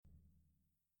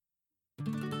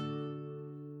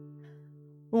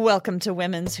Welcome to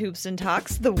Women's Hoops and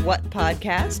Talks, the What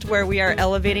podcast, where we are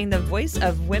elevating the voice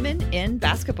of women in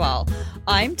basketball.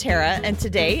 I'm Tara, and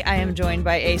today I am joined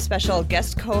by a special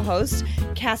guest co-host,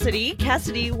 Cassidy.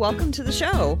 Cassidy, welcome to the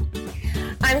show.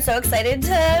 I'm so excited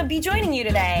to be joining you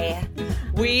today.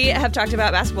 We have talked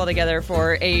about basketball together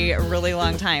for a really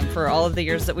long time, for all of the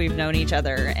years that we've known each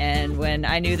other. And when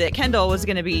I knew that Kendall was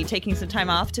going to be taking some time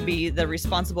off to be the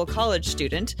responsible college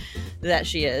student that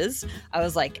she is, I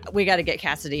was like, we got to get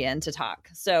Cassidy in to talk.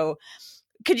 So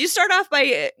could you start off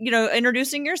by,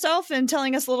 introducing yourself and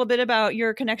telling us a little bit about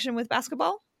your connection with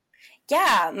basketball?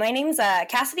 Yeah, my name's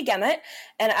Cassidy Gemmett,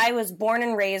 and I was born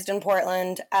and raised in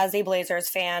Portland as a Blazers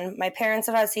fan. My parents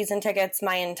have had season tickets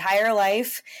my entire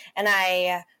life, and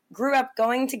I grew up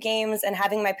going to games and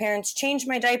having my parents change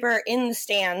my diaper in the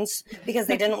stands because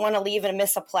they didn't want to leave and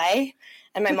miss a play.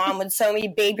 And my mom would sew me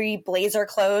baby Blazer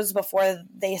clothes before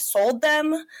they sold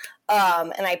them.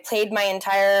 And I played my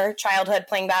entire childhood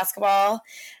playing basketball,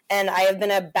 and I have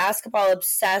been a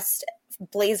basketball-obsessed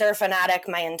Blazer fanatic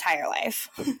my entire life.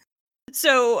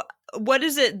 So what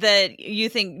is it that you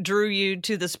think drew you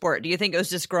to the sport? Do you think it was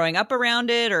just growing up around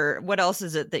it, or what else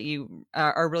is it that you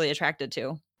are really attracted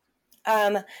to?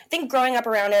 I think growing up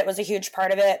around it was a huge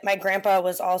part of it. My grandpa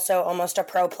was also almost a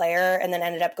pro player and then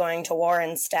ended up going to war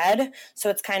instead. So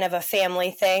it's kind of a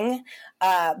family thing.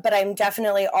 But I'm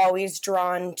definitely always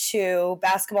drawn to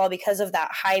basketball because of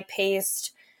that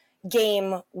high-paced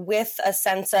game with a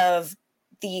sense of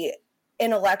the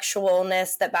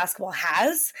intellectualness that basketball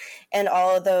has, and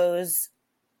all of those,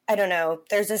 I don't know,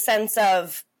 there's a sense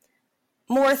of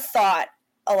more thought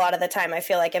a lot of the time, I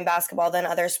feel like, in basketball than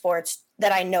other sports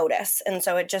that I notice. And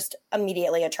so it just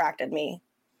immediately attracted me.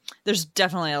 There's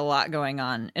definitely a lot going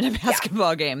on in a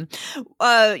basketball game.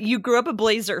 You grew up a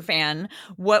Blazer fan.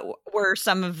 What were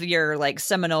some of your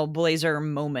seminal Blazer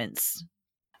moments?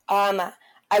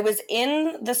 I was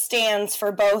in the stands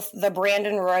for both the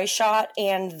Brandon Roy shot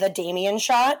and the Damian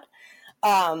shot.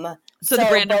 So the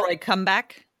Brandon Roy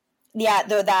comeback? Yeah,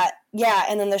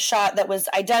 and then the shot that was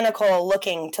identical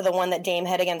looking to the one that Dame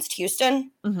hit against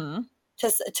Houston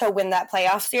to win that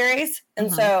playoff series.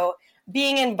 And so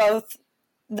being in both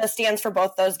the stands for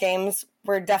both those games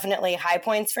were definitely high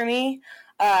points for me.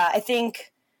 I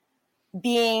think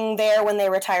being there when they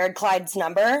retired Clyde's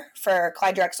number for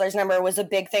Clyde Drexler's number was a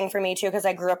big thing for me too, because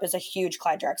I grew up as a huge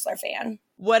Clyde Drexler fan.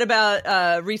 What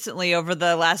about recently, over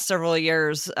the last several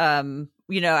years,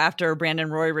 after Brandon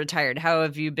Roy retired? How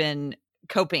have you been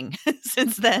coping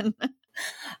since then?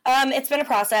 It's been a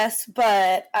process,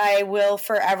 but I will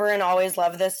forever and always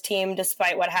love this team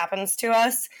despite what happens to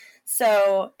us.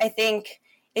 So I think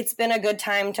it's been a good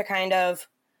time to kind of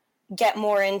get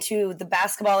more into the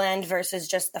basketball end versus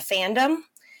just the fandom,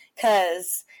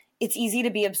 because it's easy to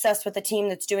be obsessed with a team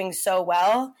that's doing so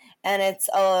well, and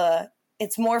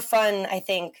it's more fun, I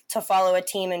think, to follow a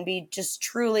team and be just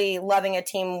truly loving a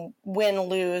team, win,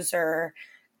 lose, or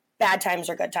bad times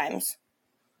or good times.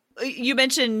 You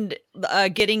mentioned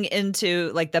getting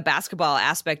into the basketball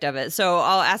aspect of it. So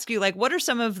I'll ask you, what are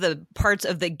some of the parts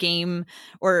of the game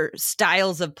or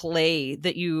styles of play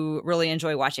that you really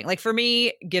enjoy watching? For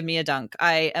me, give me a dunk.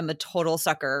 I am a total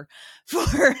sucker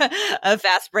for a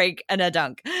fast break and a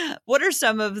dunk. What are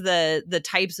some of the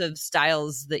types of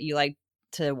styles that you like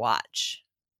to watch?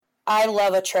 I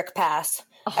love a trick pass.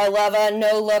 Oh. I love a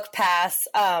no-look pass.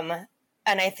 And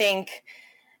I think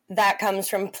that comes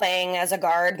from playing as a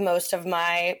guard most of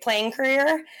my playing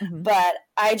career. But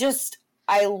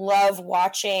I love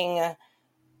watching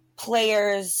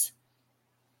players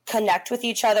connect with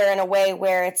each other in a way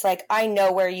where it's I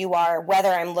know where you are, whether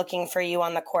I'm looking for you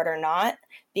on the court or not,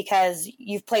 because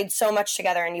you've played so much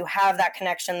together and you have that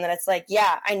connection that it's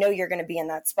yeah, I know you're going to be in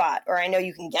that spot, or I know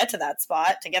you can get to that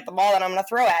spot to get the ball that I'm going to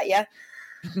throw at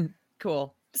you.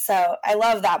 Cool. So I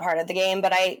love that part of the game,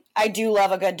 but I do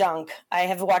love a good dunk. I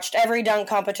have watched every dunk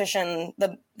competition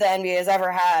the NBA has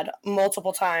ever had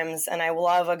multiple times, and I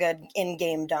love a good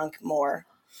in-game dunk more.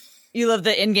 You love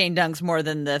the in-game dunks more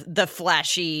than the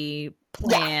flashy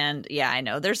planned. Yeah, I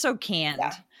know. They're so canned.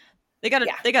 Yeah. They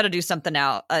got to do something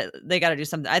out. They got to do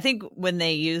something. I think when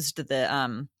they used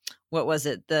the what was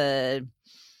it?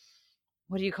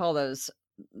 What do you call those?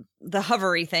 The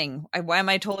hovery thing. Why am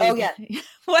I totally? Oh yeah,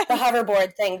 the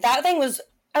hoverboard thing. That thing was.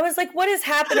 I was like, what is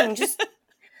happening?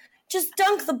 Just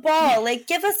dunk the ball.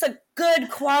 Give us a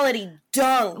good quality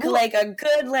dunk. A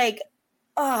good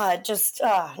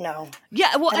no.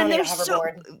 Yeah, well,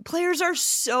 and players are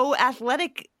so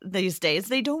athletic these days.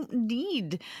 They don't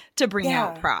need to bring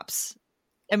out props.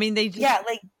 I mean, Yeah,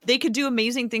 like they could do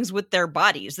amazing things with their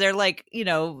bodies. They're like, you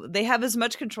know, they have as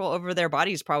much control over their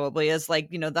bodies probably as like,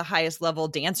 you know, the highest level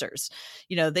dancers.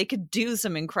 You know, they could do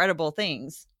some incredible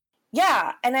things.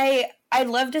 yeah, and I'd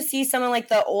love to see someone like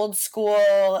the old school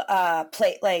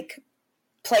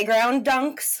playground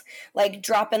dunks, like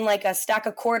dropping like a stack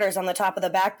of quarters on the top of the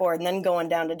backboard and then going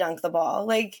down to dunk the ball.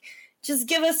 Like, just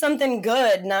give us something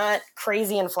good, not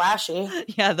crazy and flashy.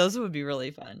 Yeah, those would be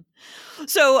really fun.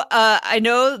 So I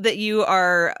know that you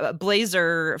are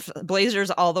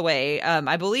Blazers all the way.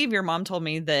 I believe your mom told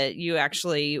me that you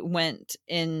actually went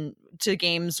in to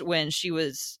games when she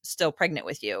was still pregnant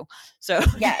with you. So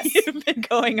Yes. you've been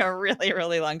going a really,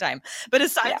 really long time. But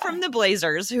aside from the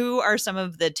Blazers, who are some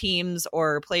of the teams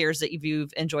or players that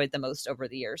you've enjoyed the most over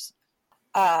the years?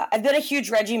 I've been a huge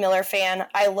Reggie Miller fan.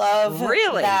 I love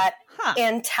that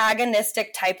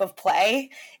antagonistic type of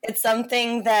play. It's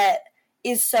something that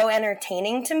is so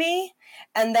entertaining to me.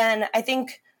 And then I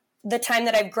think the time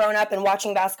that I've grown up and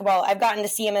watching basketball, I've gotten to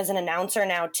see him as an announcer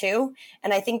now too.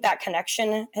 And I think that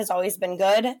connection has always been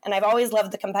good. And I've always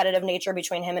loved the competitive nature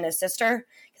between him and his sister,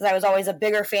 because I was always a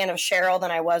bigger fan of Cheryl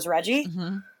than I was Reggie.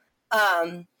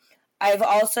 Mm-hmm.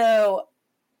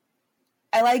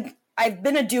 I've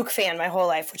been a Duke fan my whole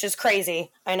life, which is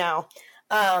crazy, I know.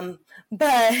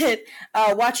 But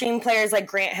watching players like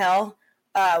Grant Hill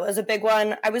was a big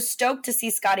one. I was stoked to see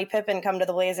Scottie Pippen come to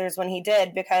the Blazers when he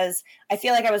did, because I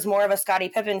feel like I was more of a Scottie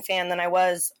Pippen fan than I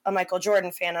was a Michael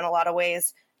Jordan fan in a lot of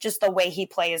ways. Just the way he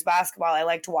plays basketball, I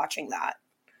liked watching that.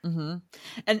 Mm-hmm.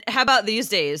 And how about these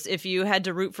days? If you had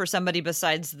to root for somebody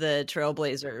besides the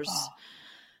Trailblazers,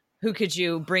 who could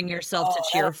you bring yourself to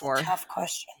cheer for? A tough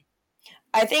question.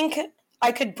 I think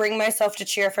I could bring myself to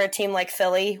cheer for a team like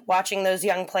Philly, watching those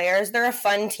young players. They're a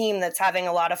fun team that's having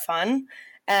a lot of fun,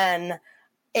 and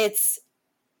it's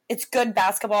good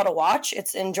basketball to watch.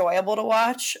 It's enjoyable to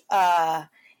watch.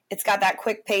 It's got that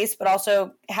quick pace, but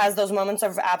also has those moments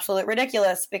of absolute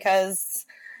ridiculous, because,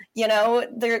 you know,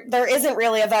 there isn't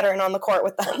really a veteran on the court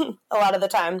with them a lot of the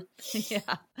time.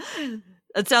 Yeah.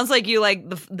 It sounds like you like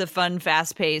the fun,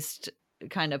 fast-paced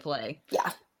kind of play.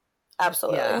 Yeah,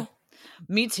 absolutely. Yeah.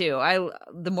 Me too.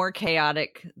 The more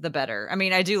chaotic, the better. I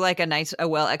mean, I do like a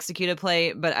well-executed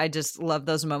play, but I just love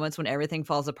those moments when everything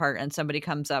falls apart and somebody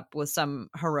comes up with some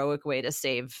heroic way to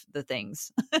save the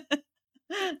things.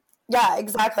 Yeah,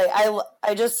 exactly.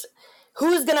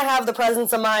 Who's going to have the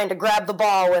presence of mind to grab the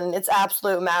ball when it's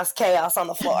absolute mass chaos on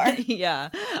the floor? Yeah.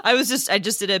 I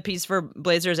just did a piece for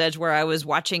Blazers Edge where I was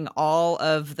watching all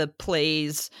of the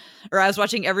plays, or I was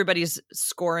watching everybody's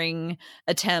scoring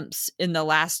attempts in the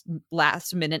last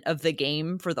minute of the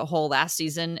game for the whole last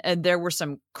season. And there were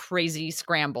some crazy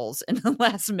scrambles in the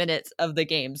last minutes of the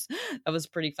games. That was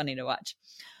pretty funny to watch.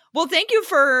 Well, thank you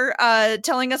for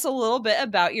telling us a little bit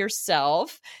about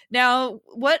yourself. Now,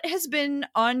 what has been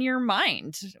on your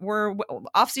mind?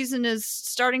 Off season is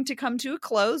starting to come to a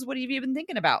close. What have you been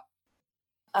thinking about?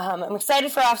 I'm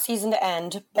excited for off season to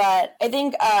end, but I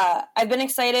think I've been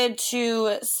excited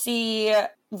to see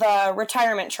the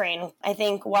retirement train. I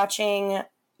think knowing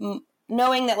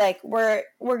that like we're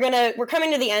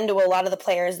coming to the end to a lot of the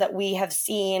players that we have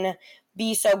seen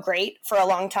be so great for a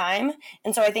long time.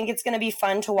 And so I think it's going to be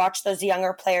fun to watch those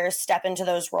younger players step into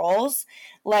those roles.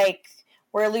 Like,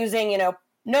 we're losing, no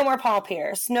more Paul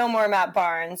Pierce, no more Matt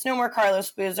Barnes, no more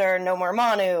Carlos Boozer, no more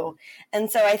Manu.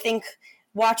 And so I think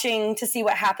watching to see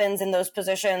what happens in those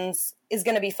positions is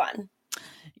going to be fun.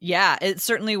 Yeah, it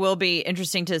certainly will be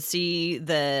interesting to see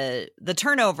the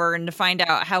turnover and to find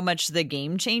out how much the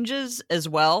game changes as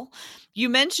well. You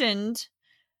mentioned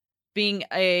being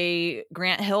a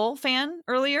Grant Hill fan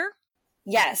earlier?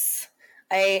 Yes.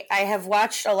 I have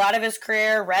watched a lot of his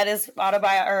career, read his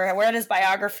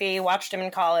biography, watched him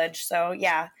in college. So,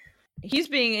 yeah. He's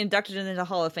being inducted into the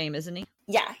Hall of Fame, isn't he?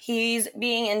 Yeah, he's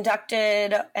being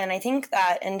inducted, and I think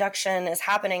that induction is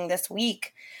happening this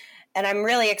week. And I'm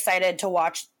really excited to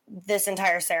watch this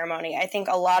entire ceremony. I think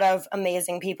a lot of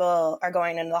amazing people are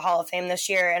going into the Hall of Fame this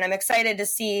year, and I'm excited to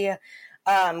see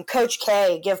Coach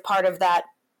K give part of that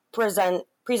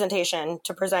presentation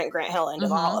to present Grant Hill into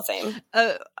the Hall of Fame.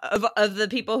 Of the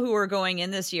people who are going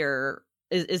in this year,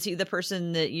 is he the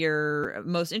person that you're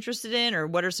most interested in, or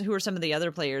who are some of the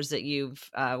other players that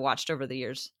you've watched over the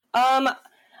years? I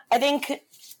think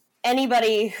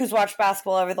anybody who's watched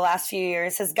basketball over the last few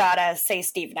years has got to say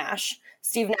Steve Nash.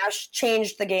 Steve Nash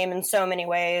changed the game in so many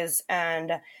ways,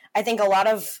 and I think I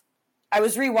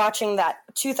was rewatching that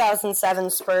 2007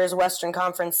 Spurs Western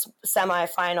Conference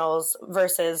semifinals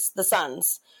versus the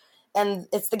Suns. And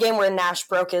it's the game where Nash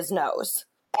broke his nose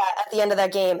at the end of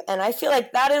that game. And I feel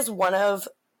like that is one of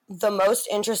the most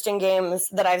interesting games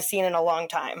that I've seen in a long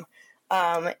time.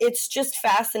 It's just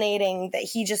fascinating that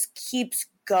he just keeps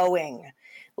going.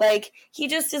 Like, he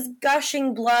just is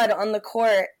gushing blood on the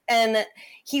court, and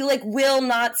he, like, will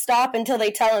not stop until they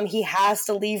tell him he has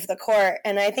to leave the court.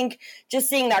 And I think just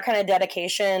seeing that kind of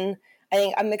dedication, I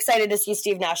think I'm excited to see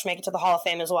Steve Nash make it to the Hall of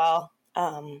Fame as well.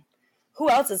 Who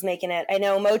else is making it? I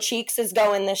know Mo Cheeks is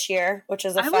going this year, which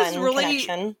is a fun connection. I was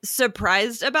really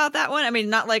surprised about that one. I mean,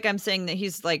 not like I'm saying that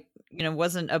he's, like,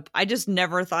 I just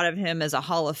never thought of him as a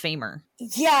Hall of Famer.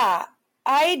 Yeah,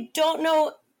 I don't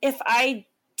know if I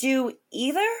do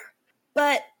either,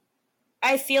 but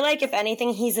I feel like if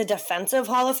anything, he's a defensive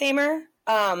Hall of Famer.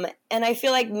 And I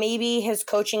feel like maybe his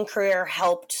coaching career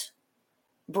helped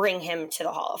bring him to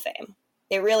the Hall of Fame.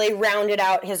 It really rounded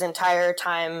out his entire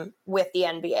time with the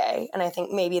NBA, and I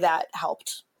think maybe that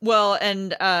helped. Well,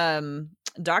 and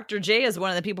Dr. J is one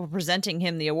of the people presenting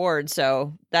him the award,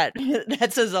 so that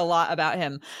says a lot about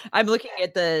him. I'm looking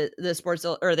at the sports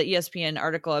or the ESPN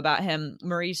article about him.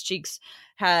 Maurice Cheeks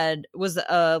was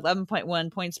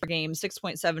 11.1 points per game,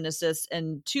 6.7 assists,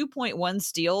 and 2.1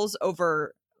 steals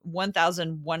over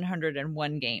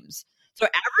 1,101 games. So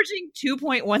averaging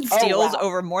 2.1 steals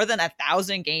over more than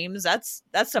 1,000 games, that's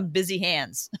some busy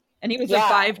hands. And he was a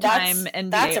 5-time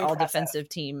NBA All-Defensive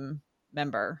Team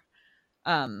member.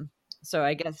 So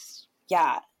I guess.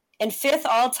 Yeah. And 5th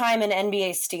all-time in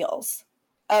NBA steals.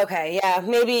 Okay, yeah.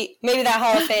 Maybe that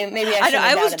Hall of Fame, maybe I shouldn't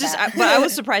have doubted that. But I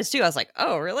was surprised too. I was like,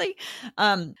 oh, really?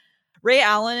 Ray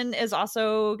Allen is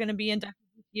also going to be inducted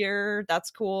this year.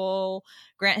 That's cool.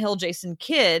 Grant Hill, Jason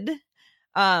Kidd.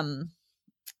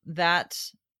 That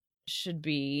should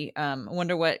be, I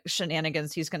wonder what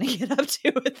shenanigans he's going to get up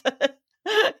to with it.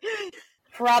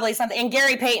 Probably something. And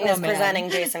Gary Payton is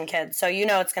presenting Jason Kidd, so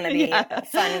it's going to be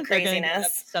fun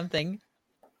craziness. Something.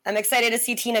 I'm excited to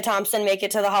see Tina Thompson make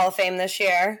it to the Hall of Fame this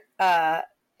year.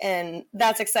 And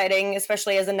that's exciting,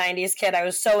 especially as a 90s kid. I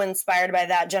was so inspired by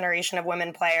that generation of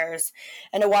women players.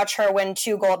 And to watch her win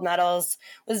 2 gold medals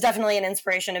was definitely an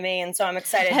inspiration to me. And so I'm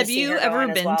excited to see her. Have you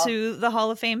ever been to the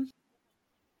Hall of Fame?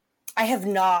 I have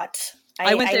not.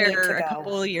 I went there a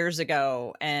couple of years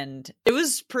ago, and it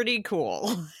was pretty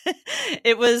cool.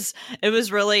 It was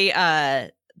really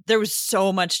there was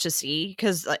so much to see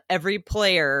because every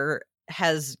player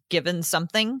has given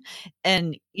something,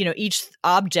 and each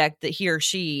object that he or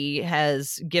she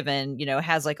has given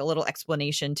has like a little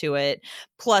explanation to it.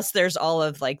 Plus there's all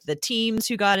of like the teams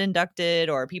who got inducted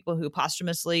or people who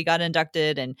posthumously got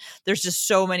inducted, and there's just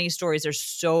so many stories. There's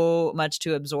so much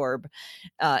to absorb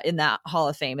in that Hall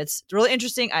of Fame. It's really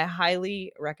interesting. I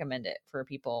highly recommend it for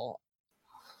people.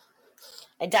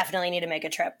 I definitely need to make a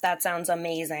trip. That sounds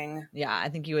amazing. Yeah, I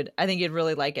think you'd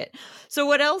really like it. So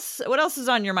what else is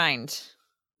on your mind?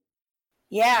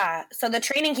 Yeah, so the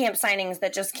training camp signings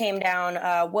that just came down,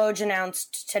 Woj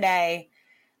announced today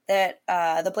that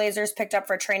the Blazers picked up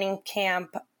for training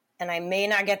camp, and I may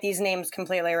not get these names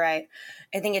completely right.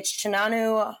 I think it's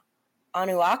Chinanu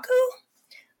Onuaku,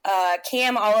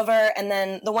 Cam Oliver, and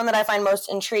then the one that I find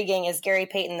most intriguing is Gary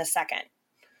Payton II.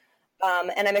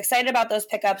 And I'm excited about those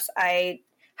pickups. I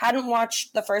hadn't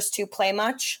watched the first 2 play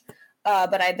much,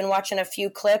 but I've been watching a few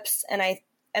clips, and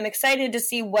I'm excited to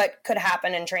see what could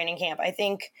happen in training camp. I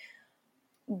think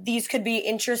these could be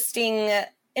interesting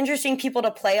people to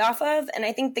play off of, and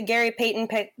I think the Gary Payton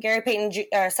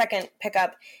second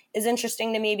pickup is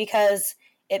interesting to me because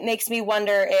it makes me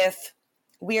wonder if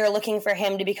we are looking for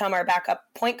him to become our backup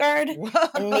point guard,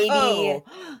 and maybe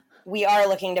we are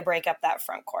looking to break up that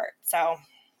front court. So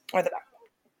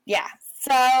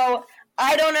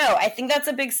I don't know. I think that's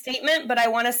a big statement, but I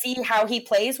want to see how he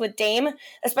plays with Dame,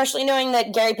 especially knowing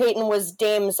that Gary Payton was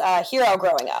Dame's hero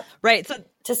growing up. Right. So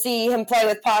to see him play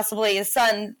with possibly his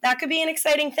son, that could be an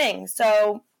exciting thing.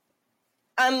 So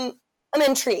I'm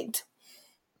intrigued.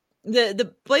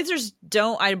 The Blazers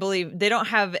I believe they don't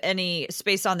have any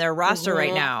space on their roster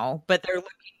right now, but they're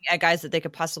looking at guys that they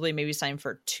could possibly maybe sign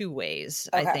for 2 ways,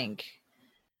 okay. I think.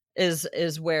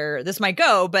 Is where this might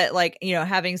go, but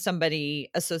having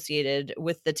somebody associated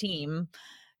with the team,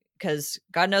 because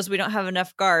God knows we don't have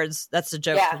enough guards. That's a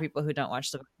joke for people who don't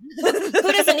watch them.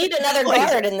 Who doesn't need another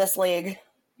guard in this league?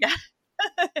 Yeah.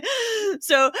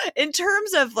 So in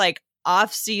terms of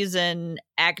off-season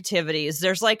activities,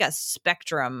 there's a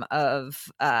spectrum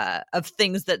of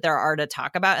things that there are to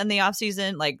talk about in the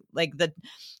off-season. Like the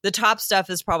top stuff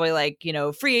is probably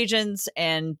free agents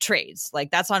and trades.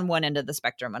 That's on one end of the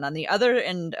spectrum, and on the other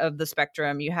end of the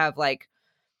spectrum you have like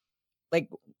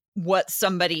what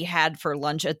somebody had for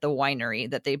lunch at the winery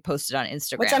that they posted on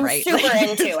Instagram, which I'm right? super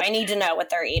into. I need to know what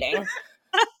they're eating.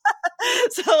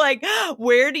 So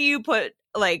where do you put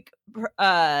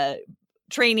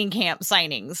training camp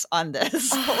signings on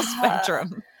this whole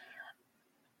spectrum?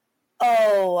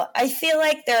 Oh, I feel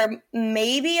like they're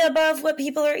maybe above what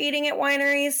people are eating at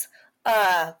wineries,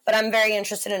 but I'm very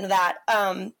interested in that.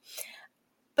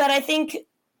 But I think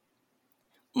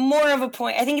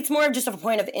it's more of just a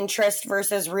point of interest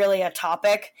versus really a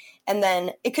topic, and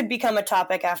then it could become a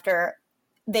topic after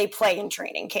they play in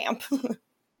training camp.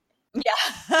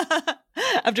 Yeah.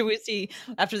 after we see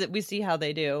how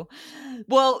they do.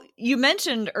 Well, you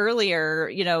mentioned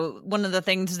earlier, one of the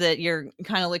things that you're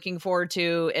kind of looking forward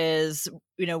to is,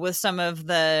 with some of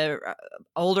the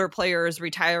older players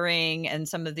retiring and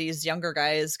some of these younger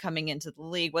guys coming into the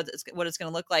league, what it's going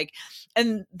to look like.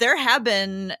 And there have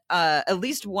been at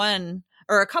least one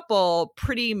or a couple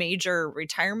pretty major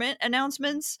retirement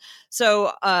announcements.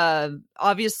 So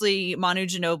obviously Manu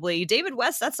Ginobili, David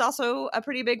West, that's also a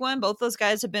pretty big one. Both those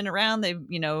guys have been around. They've,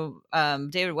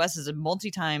 David West is a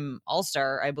multi-time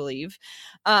All-Star, I believe.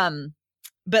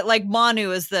 But like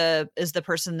Manu is the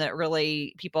person that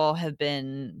really people have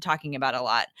been talking about a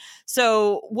lot.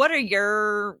 So what are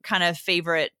your kind of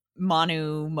favorite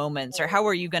Manu moments, or how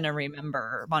are you going to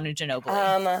remember Manu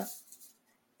Ginobili?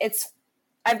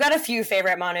 I've got a few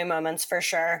favorite Manu moments for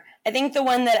sure. I think the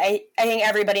one that I think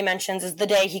everybody mentions is the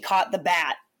day he caught the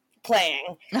bat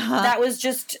playing. That was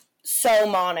just so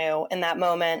Manu in that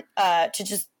moment, to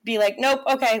just be like, nope,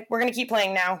 okay, we're going to keep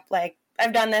playing now. Like,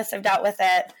 I've done this, I've dealt with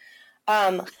it.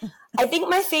 I think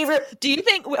my favorite... Do you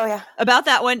think, about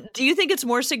that one, do you think it's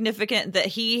more significant that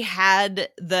he had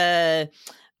the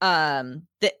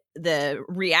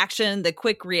reaction, the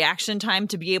quick reaction time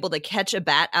to be able to catch a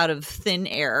bat out of thin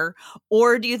air?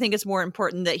 Or do you think it's more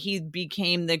important that he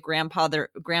became the grandfather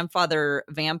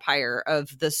vampire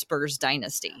of the Spurs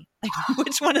dynasty? Like,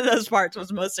 which one of those parts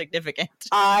was most significant?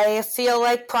 I feel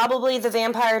like probably the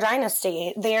vampire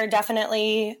dynasty. They are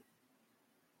definitely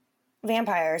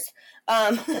vampires.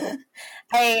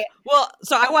 I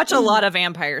watch a lot of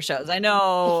vampire shows. I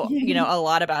know, a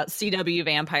lot about CW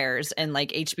vampires and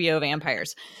like HBO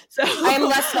vampires. So I am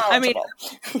less knowledgeable.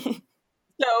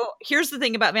 So here's the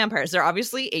thing about vampires. They're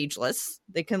obviously ageless.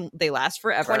 They last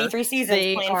forever. 23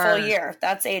 seasons, playing full year.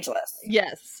 That's ageless.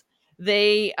 Yes.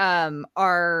 They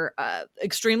are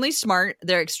extremely smart.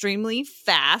 They're extremely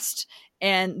fast,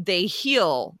 and they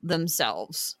heal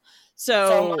themselves.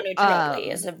 So Manu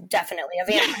Ginobili is definitely a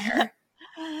vampire.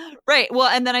 Right. Well,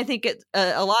 and then I think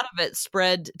a lot of it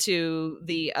spread to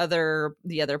the other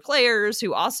players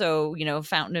who also,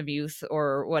 Fountain of Youth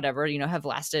or whatever, have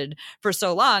lasted for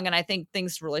so long. And I think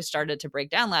things really started to break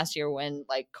down last year when,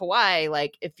 like, Kawhi,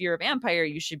 like, if you're a vampire,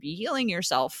 you should be healing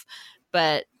yourself.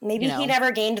 But maybe he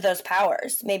never gained those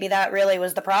powers. Maybe that really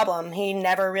was the problem. He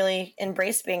never really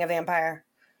embraced being a vampire.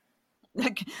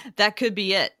 That could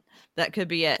be it. That could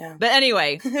be it. Yeah. But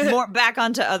anyway, back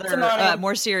onto other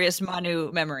more serious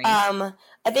Manu memories. I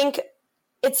think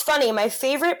it's funny. My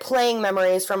favorite playing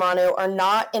memories for Manu are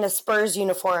not in a Spurs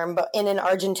uniform, but in an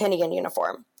Argentinian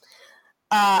uniform.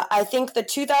 I think the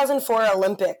 2004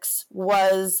 Olympics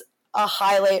was a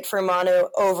highlight for Manu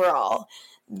overall.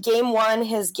 Game 1,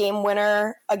 his game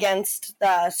winner against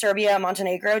the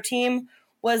Serbia-Montenegro team,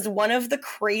 was one of the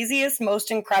craziest,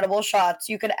 most incredible shots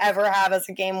you could ever have as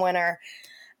a game winner.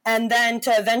 And then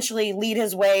to eventually lead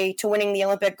his way to winning the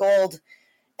Olympic gold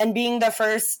and being the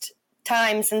first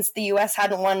time since the U.S.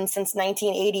 hadn't won since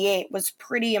 1988 was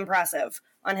pretty impressive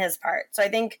on his part. So I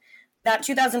think that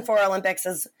 2004 Olympics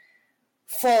is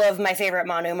full of my favorite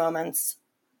Manu moments.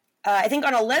 I think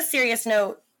on a less serious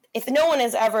note, if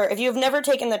you've never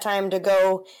taken the time to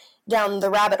go down the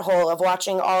rabbit hole of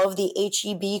watching all of the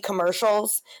H-E-B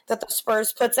commercials that the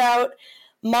Spurs puts out,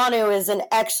 Manu is an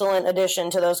excellent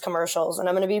addition to those commercials, and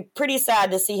I'm going to be pretty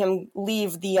sad to see him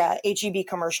leave the H-E-B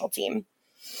commercial team.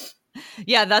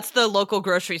 Yeah, that's the local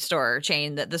grocery store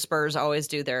chain that the Spurs always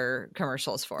do their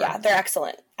commercials for. Yeah, they're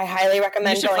excellent. I highly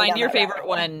recommend. You should find your favorite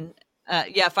one.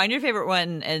 Find your favorite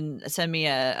one and send me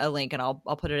a link, and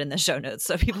I'll put it in the show notes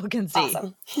so people can see.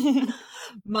 Awesome.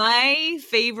 My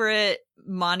favorite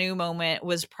Manu moment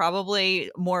was probably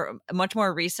much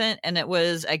more recent, and it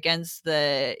was against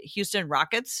the Houston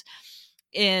Rockets.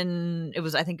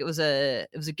 I think it was a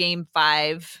game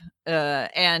 5,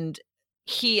 and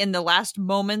he, in the last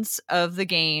moments of the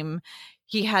game,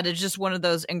 he had just one of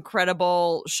those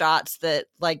incredible shots that,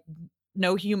 like,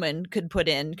 no human could put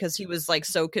in because he was like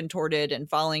so contorted and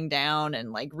falling down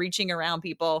and like reaching around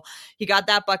people. He got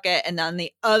that bucket. And on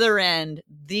the other end,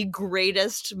 the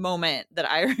greatest moment that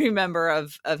I remember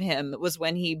of him was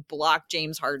when he blocked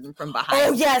James Harden from behind.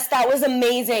 Oh, yes. That was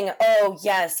amazing. Oh,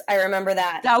 yes. I remember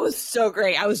that. That was so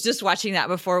great. I was just watching that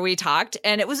before we talked,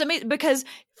 and it was amazing because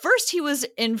first he was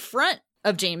in front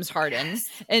of James Harden,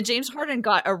 and James Harden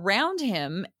got around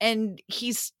him and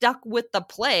he stuck with the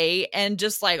play and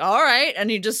just like, all right.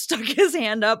 And he just stuck his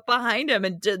hand up behind him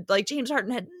and did like James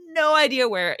Harden had no idea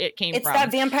where it came from. It's that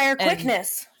vampire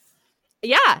quickness.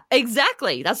 Yeah,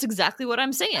 exactly. That's exactly what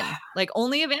I'm saying. Like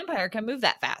only a vampire can move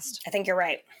that fast. I think you're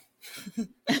right.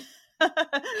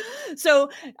 So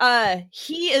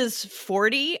he is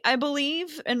 40, I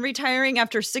believe, and retiring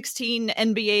after 16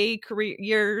 NBA career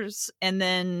years, and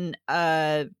then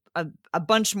a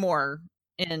bunch more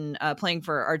in playing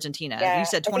for Argentina. Yeah, you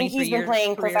said 23 years. He's been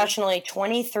playing professionally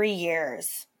 23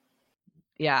 years.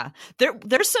 Yeah,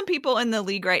 there's some people in the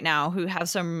league right now who have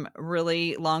some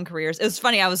really long careers. It was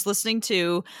funny. I was listening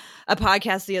to a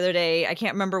podcast the other day. I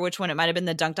can't remember which one. It might have been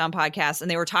the Dunked On podcast, and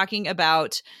they were talking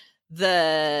about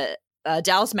the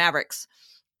Dallas Mavericks,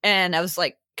 and I was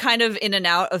like kind of in and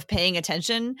out of paying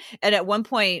attention, and at one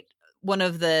point one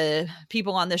of the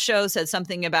people on the show said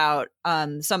something about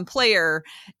some player,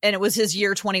 and it was his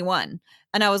year 21,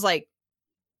 and I was like,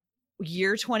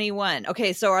 year 21,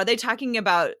 okay, so are they talking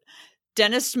about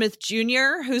Dennis Smith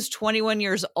Jr., who's 21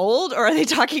 years old, or are they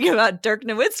talking about Dirk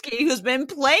Nowitzki, who's been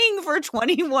playing for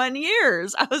 21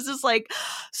 years? I was just like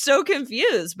so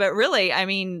confused. But really, I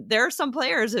mean, there are some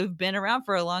players who've been around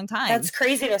for a long time. That's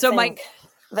crazy to think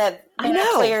that a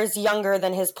player's younger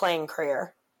than his playing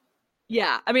career.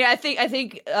 Yeah. I mean, I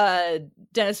think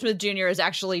Dennis Smith Jr. is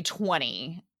actually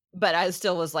 20, but I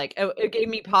still was like, it gave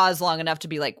me pause long enough to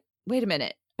be like, wait a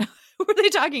minute. What are they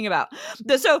talking about?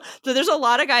 So there's a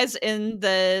lot of guys in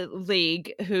the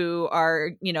league who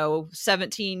are,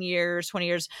 17 years, 20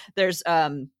 years. There's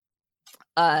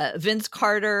Vince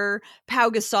Carter, Pau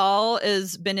Gasol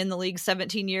has been in the league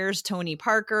 17 years, Tony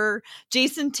Parker,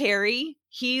 Jason Terry,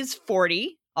 he's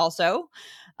 40 also.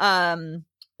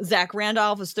 Zach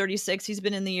Randolph is 36. He's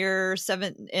been in the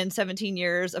 17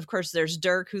 years. Of course, there's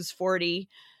Dirk, who's 40.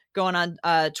 Going on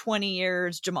 20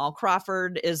 years. Jamal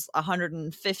Crawford is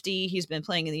 150. He's been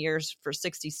playing in the years for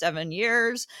 67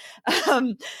 years.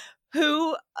 Who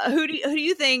do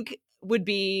you think would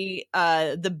be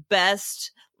the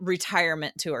best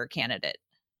retirement tour candidate?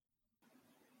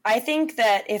 I think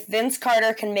that if Vince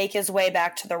Carter can make his way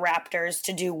back to the Raptors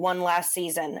to do one last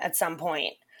season at some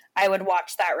point, I would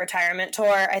watch that retirement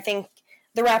tour. I think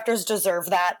the Raptors deserve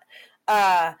that.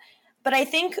 But I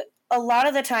think a lot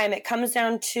of the time it comes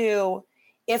down to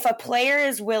if a player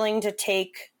is willing to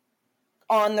take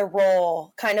on the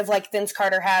role, kind of like Vince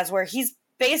Carter has, where he's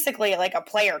basically like a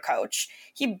player coach.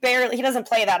 He doesn't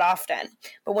play that often,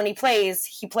 but when he plays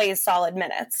solid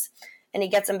minutes and he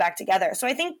gets them back together. So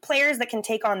I think players that can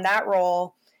take on that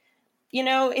role,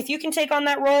 if you can take on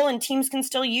that role and teams can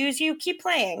still use you, keep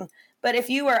playing. But if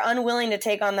you are unwilling to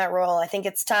take on that role, I think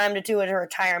it's time to do a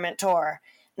retirement tour.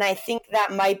 And I think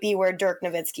that might be where Dirk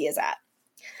Nowitzki is at.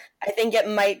 I think it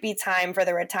might be time for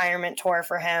the retirement tour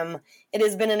for him. It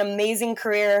has been an amazing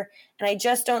career, and I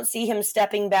just don't see him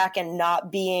stepping back and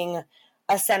not being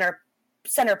a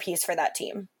centerpiece for that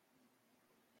team.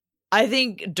 I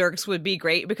think Dirk's would be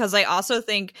great because I also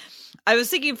think I was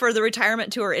thinking for the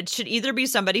retirement tour, it should either be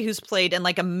somebody who's played in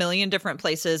like a million different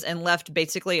places and left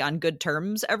basically on good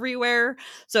terms everywhere.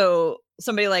 So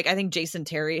somebody like, I think Jason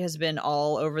Terry has been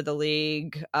all over the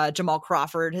league. Jamal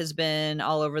Crawford has been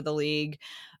all over the league.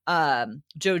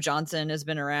 Joe Johnson has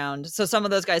been around. So some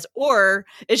of those guys, or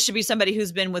it should be somebody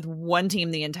who's been with one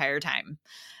team the entire time.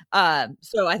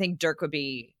 So I think Dirk would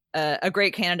be a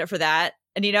great candidate for that.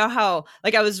 And you know how,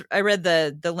 like I read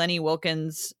the Lenny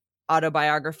Wilkens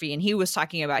autobiography, and he was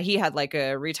talking about, he had like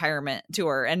a retirement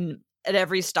tour, and at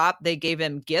every stop they gave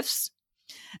him gifts.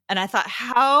 And I thought,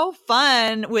 how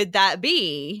fun would that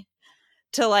be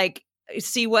to like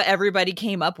see what everybody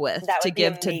came up with to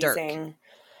give to Dirk? And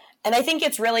I think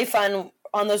it's really fun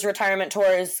on those retirement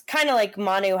tours, kind of like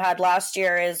Manu had last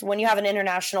year, is when you have an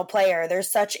international player, there's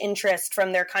such interest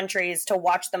from their countries to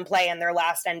watch them play in their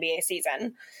last NBA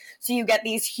season. So you get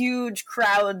these huge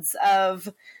crowds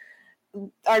of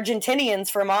Argentinians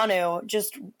for Manu,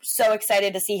 just so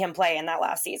excited to see him play in that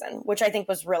last season, which I think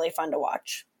was really fun to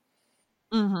watch.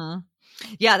 Mm-hmm.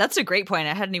 Yeah, that's a great point.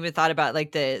 I hadn't even thought about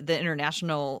like the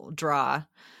international draw.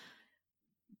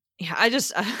 Yeah,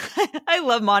 I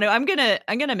love Manu. I'm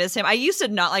gonna miss him. I used to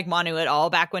not like Manu at all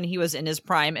back when he was in his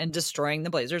prime and destroying the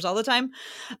Blazers all the time.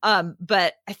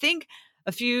 But I think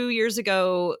a few years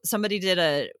ago, somebody did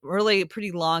a really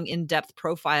pretty long, in-depth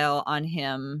profile on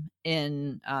him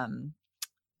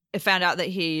it found out that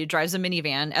he drives a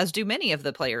minivan, as do many of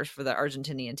the players for the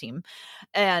Argentinian team.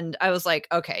 And I was like,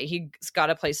 okay, he's got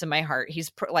a place in my heart.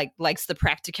 He's likes the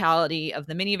practicality of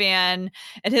the minivan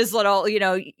and his little,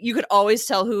 you could always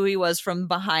tell who he was from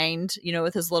behind,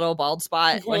 with his little bald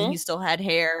spot when he still had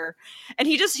hair. And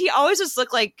he always just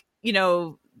looked like,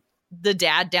 the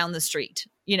dad down the street,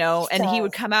 and he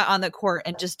would come out on the court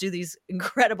and just do these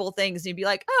incredible things. And he'd be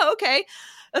like, oh, okay.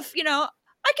 If,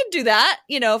 I could do that,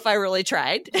 if I really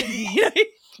tried.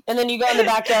 And then you go in the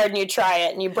backyard and you try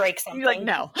it and you break something. You're like,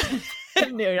 no.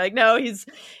 You're like, no,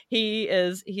 he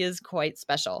is quite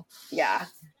special. Yeah.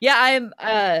 Yeah.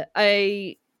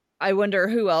 I wonder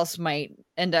who else might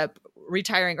end up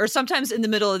retiring, or sometimes in the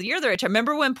middle of the year they retire.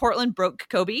 Remember when Portland broke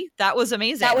Kobe? That was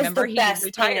amazing. That was Remember the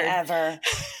best thing ever.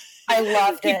 I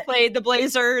loved it. He played the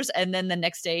Blazers, and then the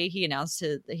next day he announced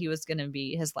that he was going to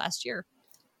be his last year.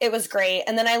 It was great.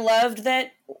 And then I loved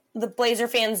that the Blazer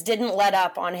fans didn't let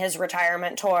up on his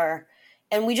retirement tour.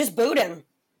 And we just booed him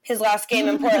his last game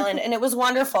in Portland. And it was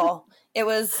wonderful.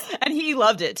 And he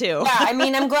loved it too. Yeah, I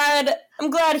mean, I'm glad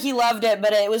he loved it,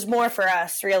 but it was more for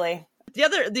us, really.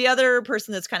 The other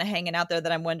person that's kind of hanging out there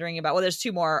that I'm wondering about, well, there's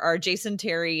two more, are Jason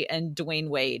Terry and Dwayne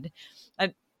Wade.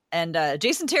 And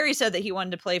Jason Terry said that he wanted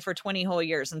to play for 20 whole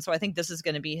years. And so I think this is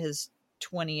going to be his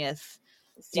 20th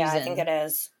season. Yeah, I think it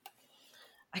is.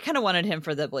 I kind of wanted him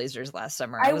for the Blazers last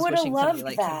summer. I would have loved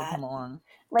like that. Come along.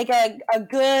 Like a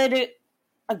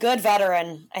good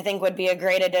veteran, I think would be a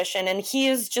great addition. And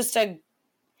he just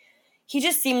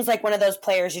seems like one of those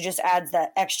players who just adds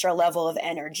that extra level of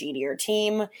energy to your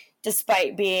team,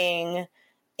 despite being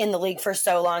in the league for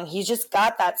so long. He's just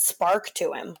got that spark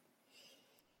to him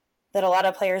that a lot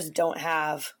of players don't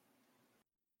have.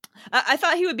 I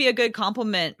thought he would be a good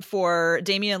compliment for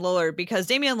Damian Lillard, because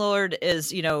Damian Lillard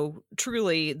is,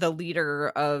 truly the leader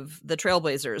of the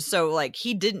Trailblazers. So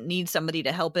he didn't need somebody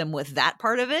to help him with that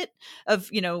part of it,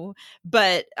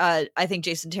 but I think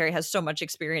Jason Terry has so much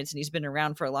experience and he's been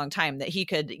around for a long time that he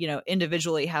could,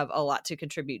 individually have a lot to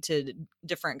contribute to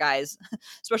different guys,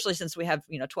 especially since we have,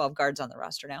 12 guards on the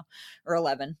roster now, or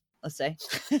 11, let's say.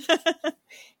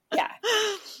 Yeah.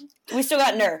 We still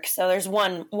got Nurk, so there's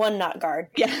one not guard.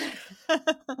 Yeah.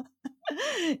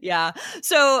 Yeah.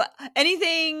 So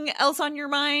anything else on your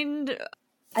mind?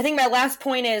 I think my last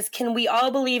point is, can we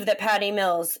all believe that Patty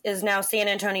Mills is now San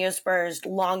Antonio Spurs'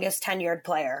 longest tenured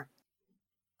player?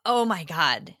 Oh my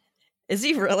God. Is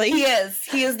he really? He is.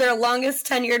 He is their longest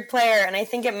tenured player, and I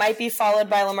think it might be followed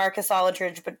by LaMarcus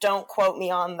Aldridge, but don't quote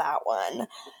me on that one.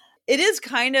 It is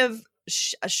kind of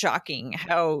shocking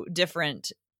how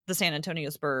different the San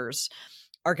Antonio Spurs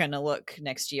are going to look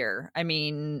next year. I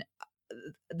mean,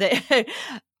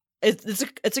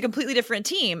 it's a completely different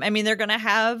team. I mean, they're going to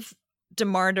have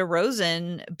DeMar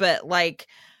DeRozan, but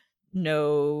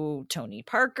no Tony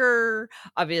Parker.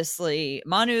 Obviously,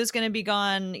 Manu is going to be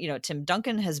gone. Tim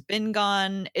Duncan has been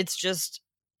gone. It's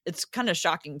kind of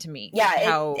shocking to me. Yeah,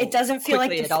 how it doesn't feel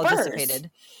like the it all Spurs.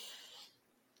 dissipated.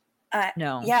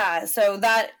 No. Yeah, so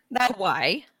that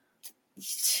why?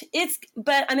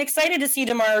 But I'm excited to see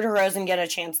DeMar DeRozan get a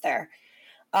chance there.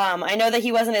 I know that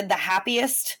he wasn't the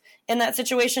happiest in that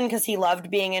situation because he loved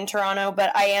being in Toronto,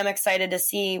 but I am excited to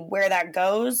see where that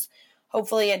goes.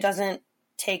 Hopefully it doesn't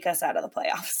take us out of the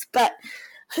playoffs, but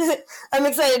I'm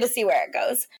excited to see where it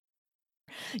goes.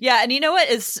 Yeah, and you know what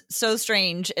is so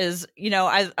strange is,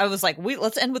 I was like,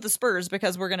 let's end with the Spurs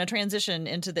because we're going to transition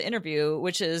into the interview,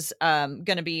 which is going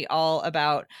to be all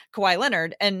about Kawhi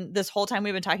Leonard. And this whole time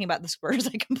we've been talking about the Spurs,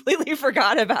 I completely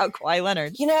forgot about Kawhi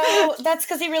Leonard. That's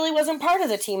because he really wasn't part of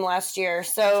the team last year.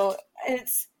 So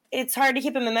it's hard to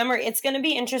keep him in memory. It's going to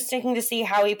be interesting to see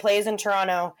how he plays in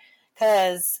Toronto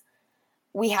because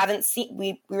we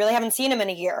really haven't seen him in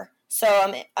a year.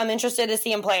 So I'm interested to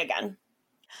see him play again.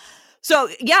 So,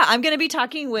 yeah, I'm going to be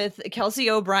talking with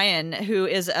Kelsey O'Brien, who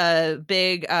is a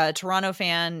big Toronto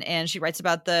fan, and she writes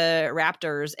about the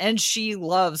Raptors, and she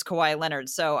loves Kawhi Leonard.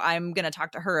 So I'm going to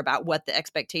talk to her about what the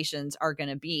expectations are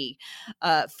going to be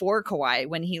for Kawhi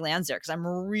when he lands there, because I'm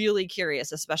really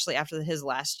curious, especially after his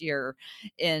last year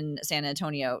in San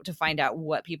Antonio, to find out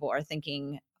what people are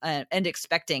thinking and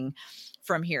expecting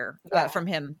from him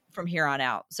from here on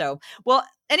out. So, well,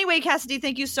 anyway, Cassidy,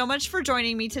 thank you so much for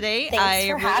joining me today. Thanks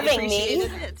for having me.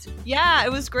 Yeah,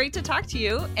 it was great to talk to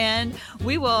you, and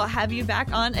we will have you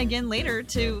back on again later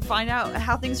to find out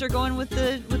how things are going with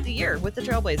the year with the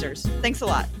Trailblazers. Thanks a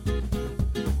lot.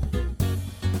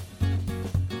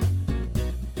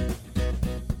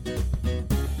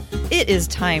 It is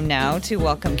time now to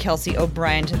welcome Kelsey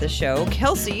O'Brien to the show.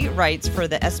 Kelsey writes for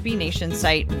the SB Nation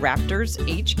site Raptors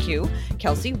HQ.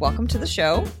 Kelsey, welcome to the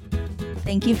show.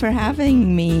 Thank you for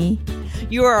having me.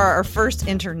 You are our first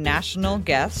international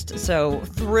guest, so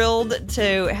thrilled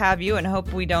to have you, and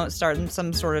hope we don't start in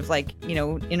some sort of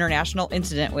international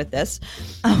incident with this.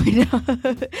 Oh, no.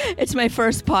 It's my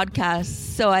first podcast,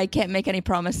 so I can't make any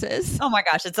promises. Oh my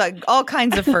gosh, it's all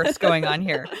kinds of firsts going on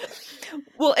here.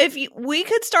 Well, we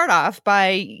could start off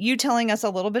by you telling us a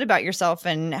little bit about yourself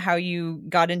and how you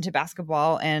got into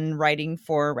basketball and writing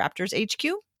for Raptors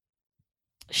HQ.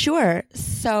 Sure.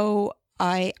 So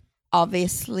I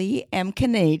obviously am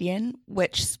Canadian,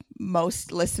 which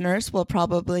most listeners will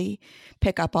probably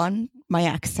pick up on my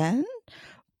accent.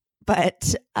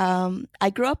 But I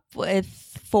grew up with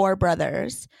 4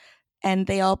 brothers, and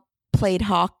they all played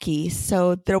hockey.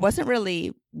 So there wasn't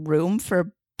really room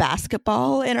for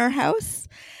basketball in our house.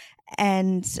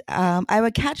 And I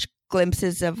would catch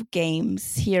glimpses of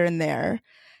games here and there.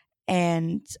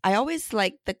 And I always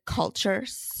liked the culture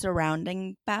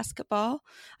surrounding basketball.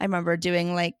 I remember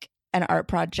doing an art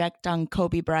project on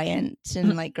Kobe Bryant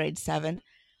in grade 7.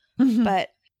 Mm-hmm. But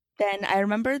then I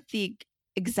remember the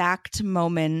exact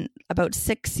moment about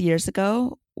 6 years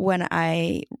ago when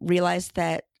I realized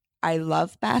that I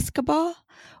love basketball.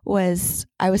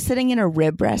 I was sitting in a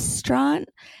rib restaurant,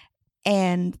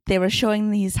 and they were showing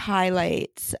these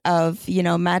highlights of,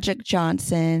 Magic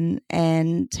Johnson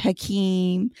and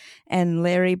Hakeem and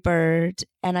Larry Bird.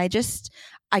 And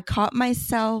I caught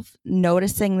myself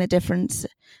noticing the difference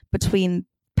between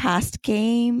past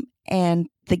game and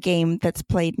the game that's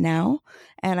played now.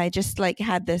 And I just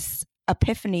had this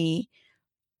epiphany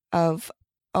of,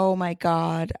 oh my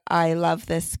God, I love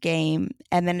this game.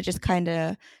 And then it just kind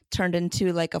of turned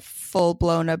into a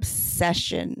full-blown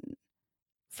obsession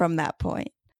from that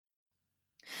point.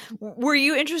 Were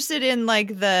you interested in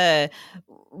the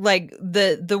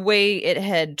way it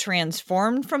had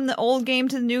transformed from the old game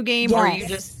to the new game? Yes. Or you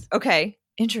just, okay,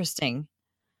 interesting.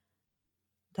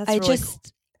 That's really cool.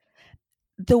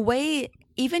 The way,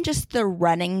 even just the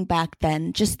running back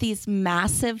then, just these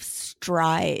massive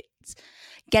strides,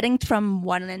 getting from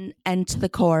one end to the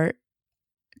court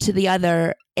to the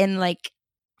other in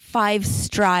 5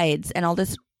 strides, and all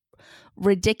this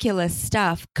ridiculous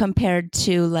stuff compared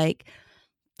to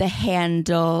the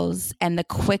handles and the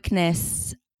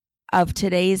quickness of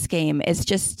today's game is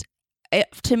just,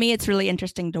 to me, it's really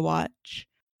interesting to watch.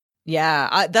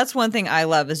 Yeah, that's one thing I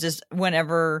love, is just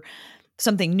whenever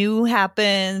something new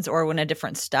happens, or when a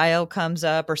different style comes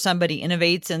up, or somebody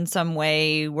innovates in some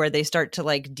way where they start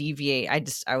to deviate. I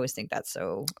always think that's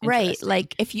so interesting.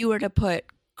 Right. If you were to put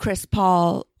Chris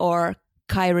Paul or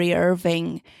Kyrie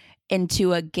Irving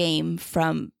into a game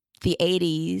from the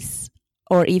 80s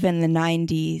or even the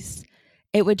 90s,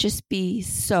 it would just be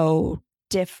so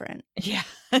different. Yeah,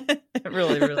 it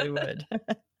really, really would.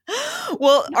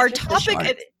 Well, our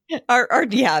topic,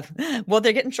 well,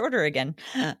 they're getting shorter again.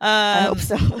 I hope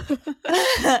so.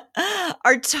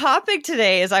 Our topic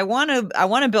today is I want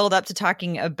to build up to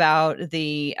talking about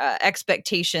the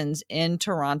expectations in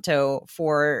Toronto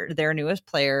for their newest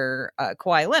player,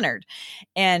 Kawhi Leonard,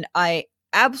 and I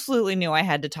absolutely knew I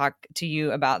had to talk to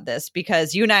you about this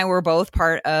because you and I were both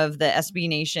part of the SB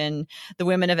Nation, the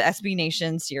Women of SB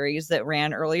Nation series that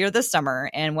ran earlier this summer.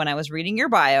 And when I was reading your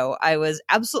bio, I was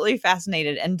absolutely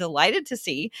fascinated and delighted to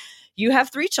see you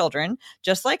have 3 children,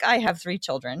 just like I have 3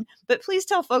 children. But please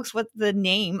tell folks what the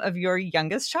name of your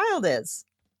youngest child is.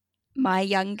 My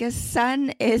youngest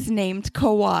son is named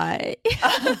Kawhi.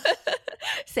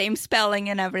 Same spelling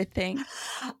and everything.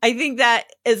 I think that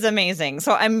is amazing.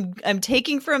 So I'm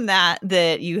taking from that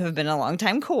you have been a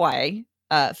longtime Kawhi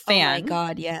fan. Oh my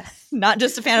God, yes. Not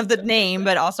just a fan of the name,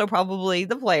 but also probably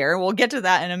the player. We'll get to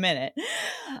that in a minute.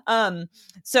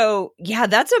 So yeah,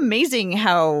 that's amazing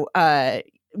how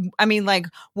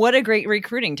what a great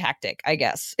recruiting tactic, I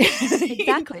guess.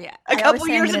 Exactly. A couple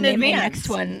years in advance. Next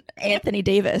one, Anthony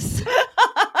Davis.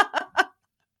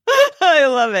 I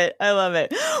love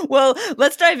it. Well,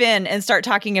 let's dive in and start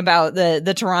talking about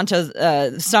the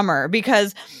Toronto summer,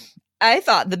 because I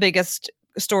thought the biggest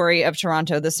story of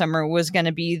Toronto this summer was going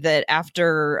to be that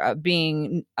after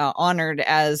being honored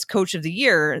as Coach of the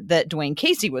Year, that Dwayne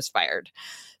Casey was fired.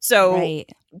 So right.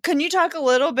 Can you talk a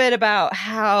little bit about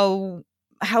how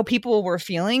people were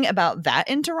feeling about that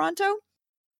in Toronto?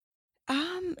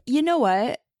 You know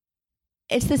what?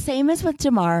 It's the same as with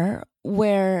DeMar,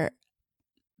 where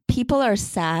people are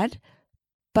sad,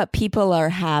 but people are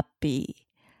happy.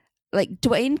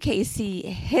 Dwayne Casey,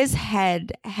 his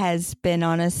head has been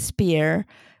on a spear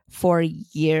for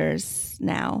years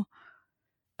now.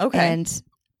 Okay. And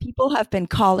people have been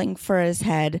calling for his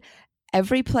head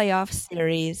every playoff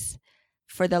series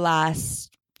for the last,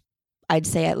 I'd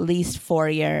say, at least 4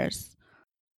 years.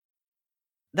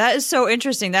 That is so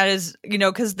interesting. That is,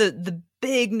 because the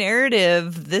big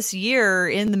narrative this year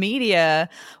in the media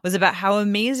was about how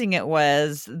amazing it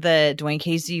was that Dwayne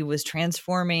Casey was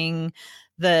transforming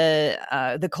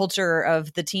the culture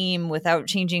of the team without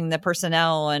changing the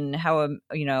personnel, and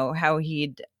how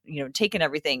he'd taken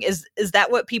everything. Is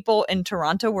that what people in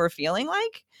Toronto were feeling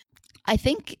like? I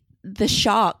think the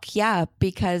shock, yeah,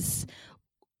 because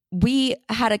we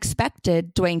had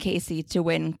expected Dwayne Casey to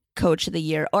win Coach of the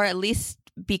Year, or at least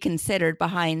be considered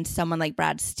behind someone like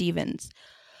Brad Stevens.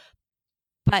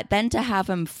 But then to have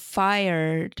him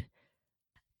fired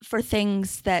for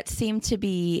things that seemed to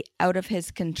be out of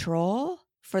his control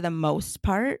for the most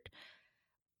part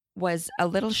was a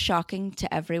little shocking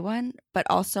to everyone, but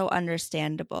also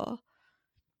understandable.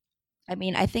 I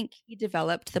mean, I think he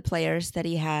developed the players that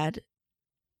he had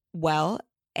well,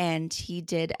 and he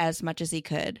did as much as he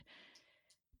could.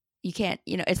 You can't,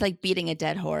 it's like beating a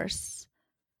dead horse.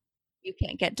 You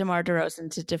can't get DeMar DeRozan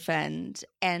to defend.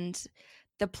 And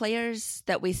the players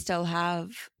that we still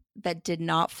have that did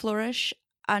not flourish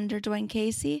under Dwayne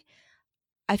Casey,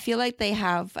 I feel like they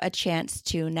have a chance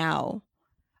to now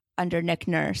under Nick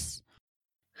Nurse.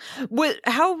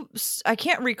 I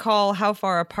can't recall how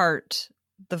far apart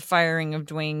the firing of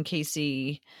Dwayne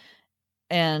Casey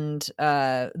and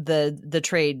the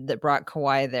trade that brought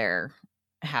Kawhi there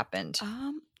happened.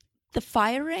 The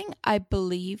firing, I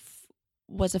believe,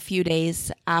 was a few days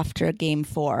after Game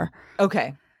 4.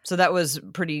 Okay. So that was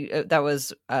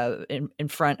in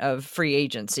front of free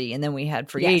agency, and then we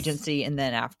had free agency, and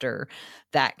then after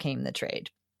that came the trade.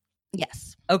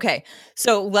 Yes. Okay.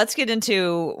 So let's get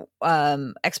into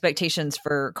expectations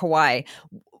for Kawhi.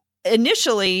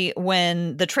 Initially,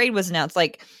 when the trade was announced,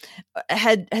 like,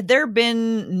 had there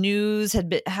been news?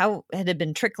 How had it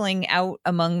been trickling out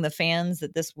among the fans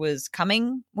that this was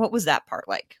coming? What was that part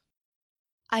like?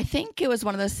 I think it was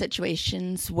one of those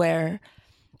situations where,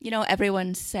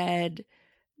 everyone said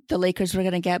the Lakers were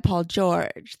going to get Paul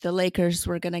George, the Lakers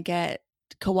were going to get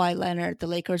Kawhi Leonard, the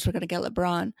Lakers were going to get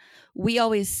LeBron. We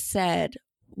always said,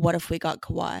 what if we got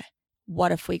Kawhi?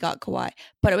 What if we got Kawhi?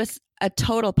 But it was a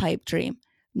total pipe dream.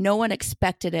 No one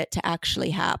expected it to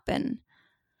actually happen.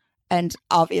 And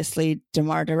obviously,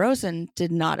 DeMar DeRozan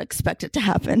did not expect it to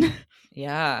happen.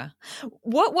 Yeah.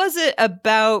 What was it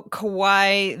about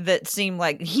Kawhi that seemed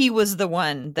like he was the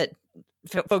one that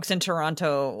folks in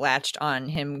Toronto latched on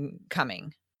him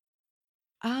coming?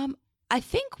 I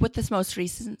think with this most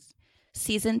recent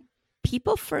season,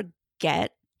 people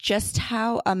forget just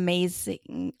how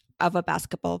amazing of a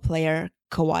basketball player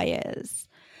Kawhi is.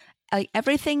 Like,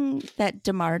 everything that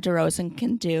DeMar DeRozan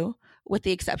can do, with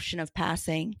the exception of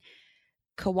passing,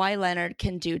 Kawhi Leonard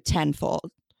can do tenfold.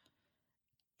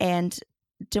 And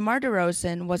DeMar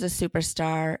DeRozan was a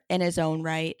superstar in his own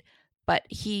right, but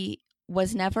he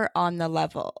was never on the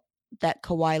level that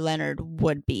Kawhi Leonard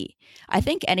would be. I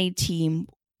think any team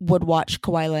would watch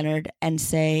Kawhi Leonard and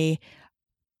say,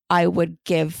 I would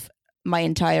give my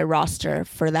entire roster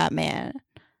for that man.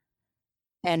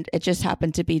 And it just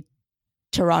happened to be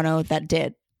Toronto that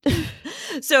did.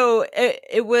 So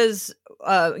it was,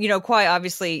 Kawhi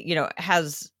obviously,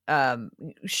 has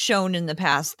shown in the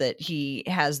past that he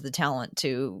has the talent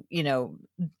to,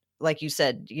 like you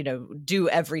said, do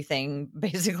everything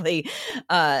basically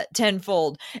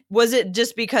tenfold. Was it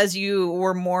just because you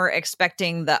were more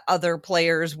expecting that other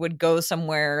players would go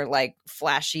somewhere like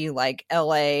flashy, like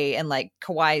LA, and like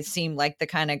Kawhi seemed like the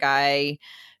kind of guy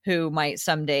who might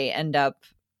someday end up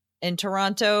in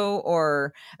Toronto?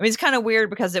 Or, I mean, it's kind of weird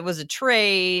because it was a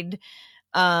trade.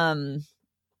 So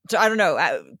I don't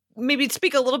know. Maybe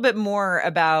speak a little bit more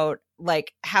about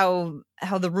like how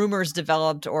the rumors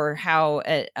developed, or how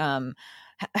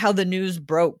the news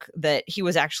broke that he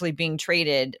was actually being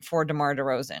traded for DeMar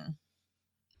DeRozan.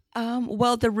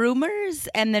 Well, the rumors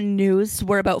and the news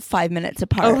were about 5 minutes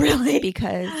apart. Oh, really?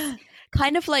 Because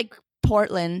kind of like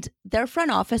Portland, their front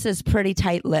office is pretty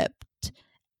tight-lipped.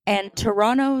 And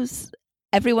Toronto's,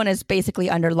 everyone is basically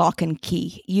under lock and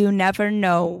key. You never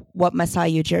know what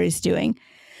Masai Ujiri's doing.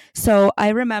 So I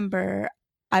remember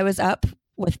I was up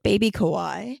with baby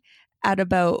Kawhi at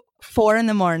about 4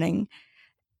 a.m,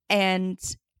 and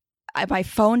my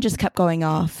phone just kept going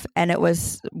off, and it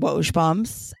was Woj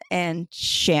bombs and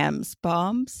Shams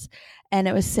bombs. And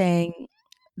it was saying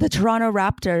the Toronto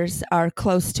Raptors are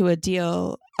close to a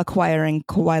deal acquiring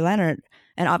Kawhi Leonard.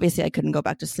 And obviously I couldn't go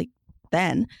back to sleep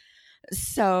then.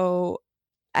 So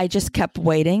I just kept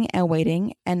waiting and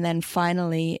waiting. And then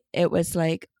finally it was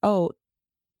like, oh,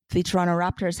 the Toronto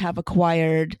Raptors have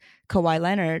acquired Kawhi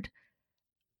Leonard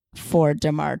for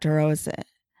DeMar DeRozan.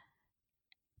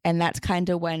 And that's kind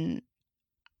of when,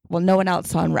 well, no one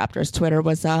else on Raptors Twitter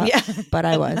was up, but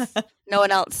I was. No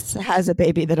one else has a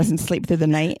baby that doesn't sleep through the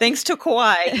night. Thanks to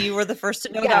Kawhi. You were the first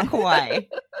to know about Kawhi.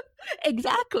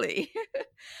 Exactly.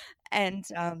 And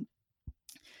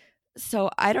so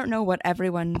I don't know what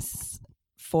everyone's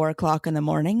 4:00 in the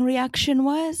morning reaction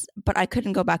was, but I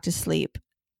couldn't go back to sleep.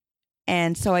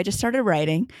 And so I just started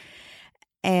writing.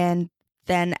 And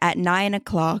then at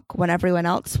 9:00, when everyone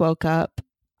else woke up,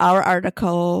 our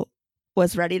article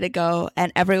was ready to go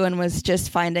and everyone was just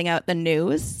finding out the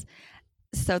news.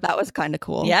 So that was kind of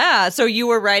cool. Yeah. So you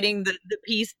were writing the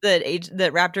piece that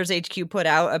Raptors HQ put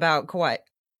out about Kawhi.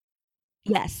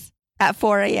 Yes. At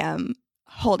 4 a.m.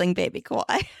 holding baby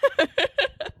Kawhi.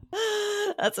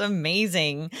 That's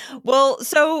amazing. Well,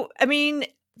 so, I mean,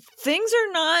 things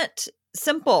are not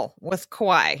simple with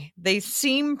Kawhi. They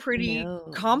seem pretty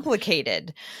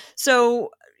complicated.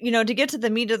 So, to get to the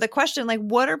meat of the question, like,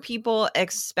 what are people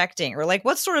expecting? Or like,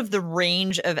 what's sort of the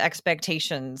range of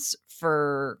expectations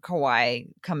for Kawhi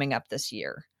coming up this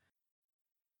year?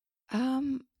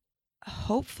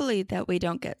 Hopefully that we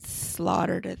don't get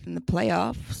slaughtered in the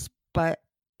playoffs, but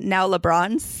now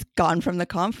LeBron's gone from the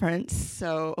conference,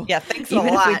 so yeah, thanks even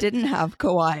a lot. If we didn't have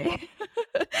Kawhi,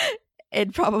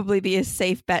 it'd probably be a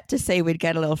safe bet to say we'd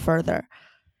get a little further.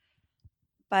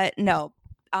 But no,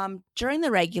 during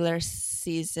the regular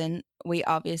season, we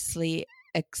obviously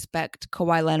expect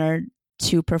Kawhi Leonard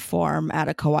to perform at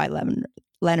a Kawhi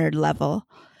Leonard level.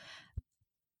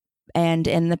 And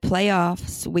in the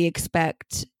playoffs, we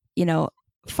expect,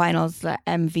 finals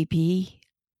MVP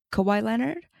Kawhi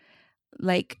Leonard.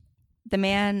 Like, the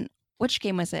man, which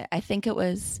game was it? I think it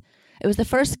was the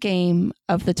first game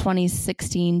of the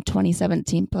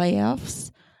 2016-2017 playoffs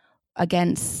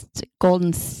against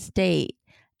Golden State.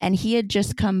 And he had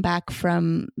just come back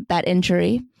from that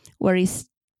injury where he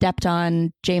stepped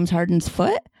on James Harden's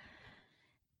foot.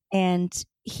 And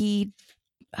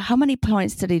how many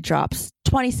points did he drop?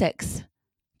 26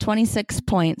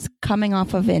 points coming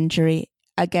off of injury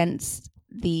against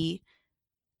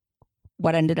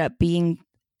what ended up being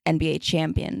NBA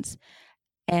champions.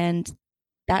 And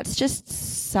that's just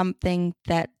something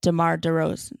that DeMar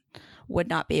DeRozan would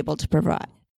not be able to provide.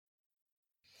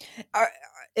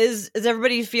 Is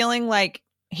everybody feeling like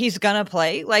he's gonna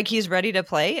play? Like he's ready to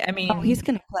play? I mean, he's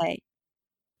gonna play.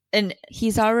 And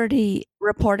he's already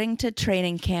reporting to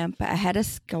training camp ahead of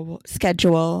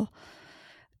schedule.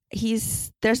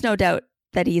 There's no doubt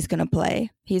that he's going to play.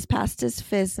 He's passed his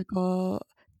physical.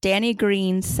 Danny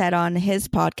Green said on his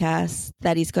podcast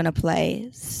that he's going to play.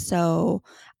 So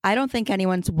I don't think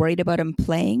anyone's worried about him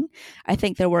playing. I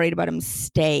think they're worried about him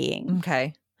staying.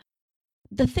 Okay.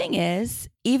 The thing is,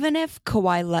 even if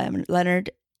Kawhi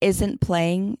Leonard isn't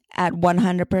playing at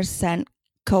 100%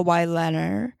 Kawhi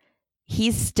Leonard,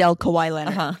 he's still Kawhi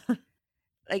Leonard. Uh-huh.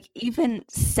 Like, even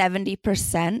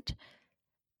 70%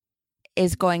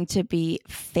 is going to be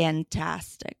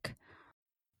fantastic.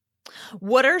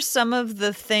 What are some of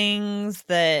the things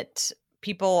that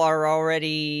people are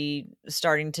already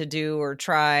starting to do or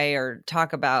try or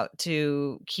talk about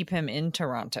to keep him in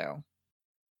Toronto?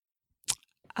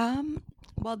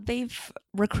 Well, they've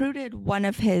recruited one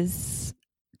of his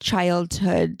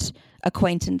childhood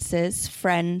acquaintances,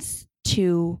 friends,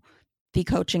 to the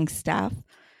coaching staff.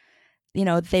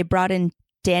 They brought in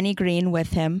Danny Green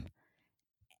with him,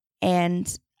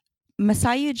 and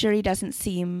Masai Ujiri doesn't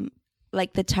seem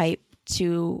like the type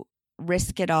to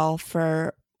risk it all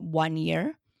for 1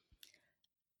 year.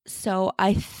 So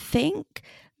I think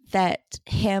that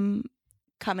him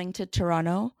coming to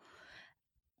Toronto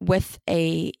with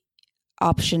a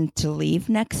option to leave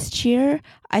next year,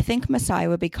 I think Masai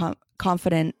would be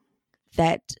confident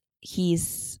that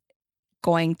he's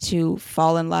going to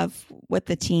fall in love with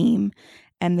the team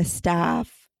and the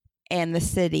staff and the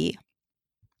city,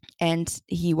 and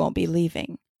he won't be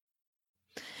leaving.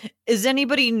 Is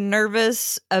anybody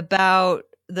nervous about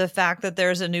the fact that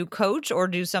there's a new coach, or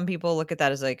do some people look at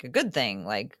that as like a good thing?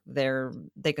 Like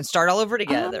they can start all over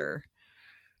together.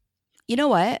 You know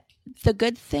what? The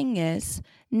good thing is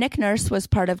Nick Nurse was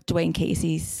part of Dwayne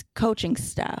Casey's coaching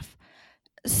staff.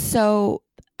 So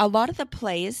a lot of the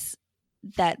plays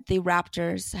that the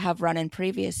Raptors have run in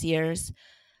previous years,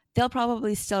 they'll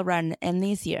probably still run in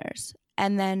these years.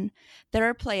 And then there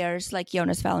are players like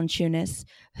Jonas Valanciunas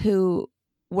who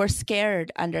were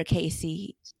scared under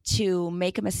Casey to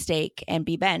make a mistake and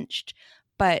be benched.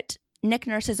 But Nick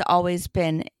Nurse has always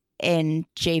been in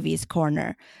JV's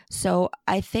corner. So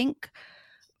I think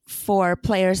for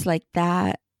players like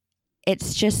that,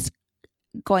 it's just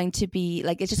going to be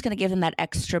like, it's just going to give them that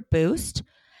extra boost.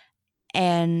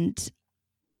 And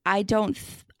I don't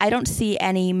see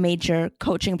any major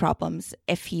coaching problems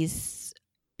if he's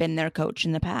been their coach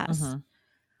in the past.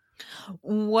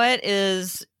 What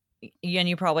is, and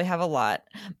you probably have a lot,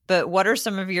 but what are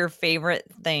some of your favorite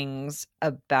things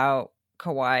about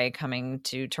Kawhi coming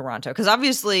to Toronto? Because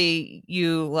obviously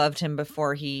you loved him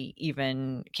before he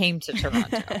even came to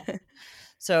Toronto.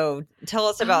 So tell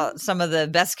us about some of the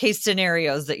best case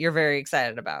scenarios that you're very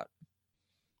excited about.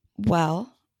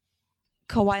 Well,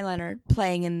 Kawhi Leonard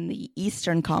playing in the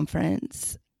Eastern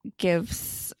Conference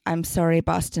gives, I'm sorry,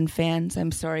 Boston fans,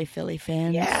 I'm sorry, Philly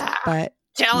fans, but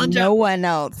no one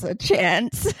else a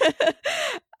chance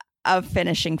of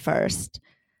finishing first.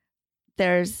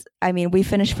 We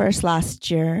finished first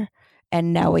last year,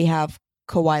 and now we have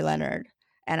Kawhi Leonard.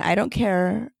 And I don't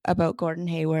care about Gordon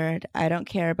Hayward. I don't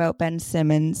care about Ben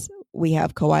Simmons. We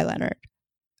have Kawhi Leonard.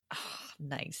 Oh,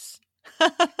 nice.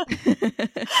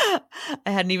 I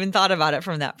hadn't even thought about it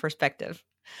from that perspective.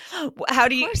 How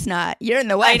do you? Of course not. You're in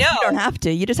the West. I know. You don't have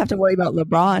to. You just have to worry about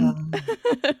LeBron.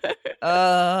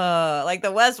 Like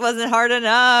the West wasn't hard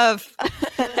enough.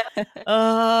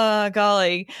 Oh,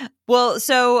 golly. Well,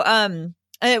 so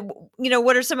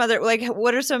what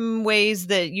are some ways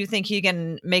that you think he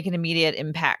can make an immediate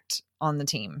impact on the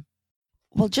team?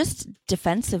 Well, just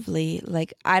defensively,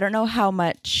 like, I don't know how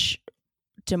much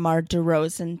DeMar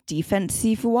DeRozan defense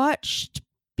you've watched,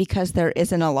 because there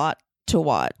isn't a lot to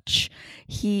watch.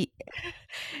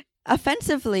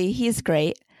 Offensively, he's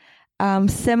great.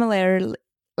 Similar,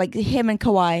 like him and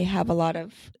Kawhi have a lot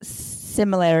of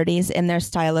similarities in their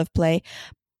style of play,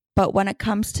 but when it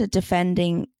comes to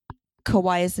defending,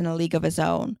 Kawhi is in a league of his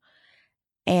own,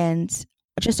 and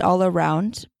just all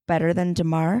around better than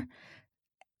DeMar.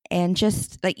 And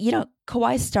just like,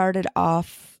 Kawhi started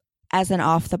off as an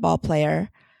off the ball player,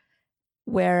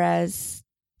 whereas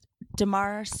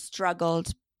DeMar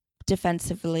struggled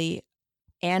defensively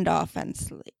and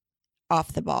offensively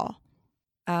off the ball.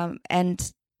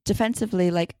 And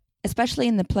defensively, like, especially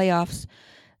in the playoffs,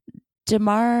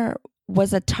 DeMar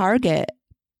was a target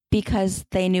because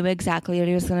they knew exactly what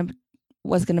he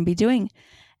was going to be doing.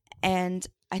 And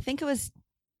I think it was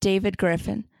David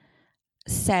Griffin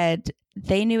said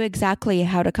they knew exactly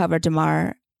how to cover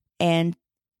DeMar, and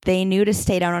they knew to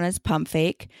stay down on his pump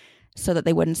fake so that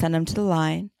they wouldn't send him to the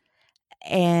line.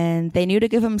 And they knew to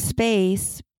give him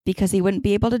space because he wouldn't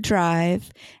be able to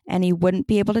drive, and he wouldn't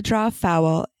be able to draw a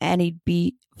foul, and he'd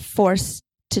be forced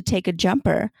to take a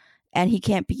jumper, and he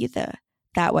can't be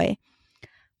that way.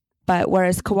 But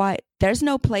whereas Kawhi, there's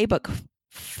no playbook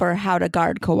for how to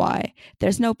guard Kawhi.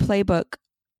 There's no playbook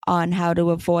on how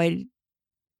to avoid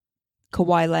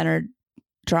Kawhi Leonard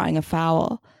drawing a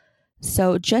foul.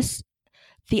 So just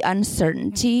the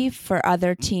uncertainty for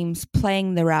other teams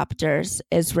playing the Raptors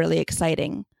is really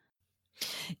exciting.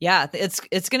 Yeah,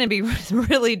 it's going to be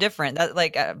really different.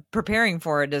 Preparing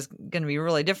for it is going to be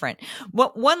really different.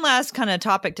 One last kind of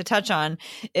topic to touch on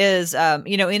is,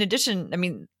 in addition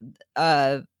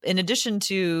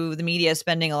to the media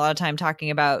spending a lot of time talking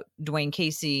about Dwayne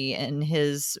Casey and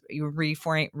his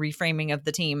reframing of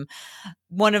the team,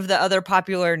 one of the other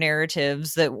popular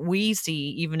narratives that we see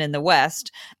even in the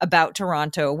West about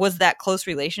Toronto was that close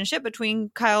relationship between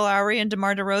Kyle Lowry and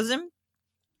DeMar DeRozan.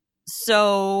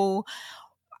 So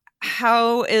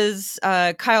how is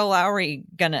Kyle Lowry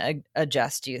going to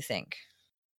adjust, do you think?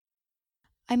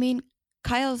 I mean,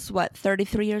 Kyle's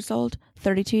 33 years old,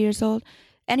 32 years old,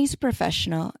 and he's a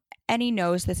professional, and he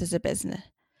knows this is a business.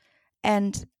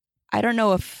 And I don't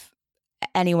know if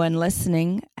anyone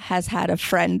listening has had a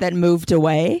friend that moved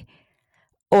away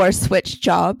or switched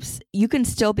jobs. You can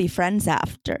still be friends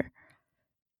after.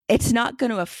 It's not going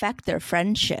to affect their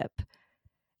friendship.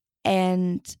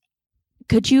 And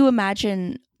could you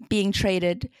imagine being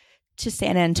traded to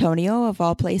San Antonio, of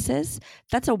all places?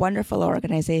 That's a wonderful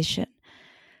organization.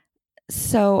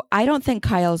 So I don't think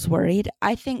Kyle's worried.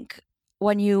 I think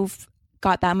when you've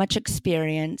got that much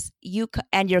experience,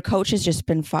 and your coach has just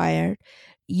been fired,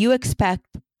 you expect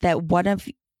that one of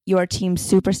your team's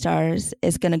superstars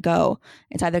is going to go.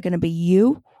 It's either going to be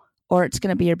you or it's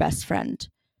going to be your best friend.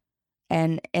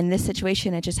 And in this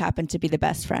situation, it just happened to be the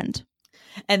best friend.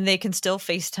 And they can still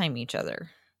FaceTime each other.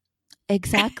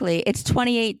 Exactly. It's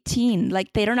 2018.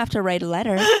 Like, they don't have to write a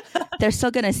letter. They're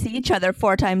still going to see each other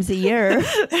 4 times a year.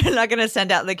 They're not going to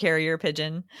send out the carrier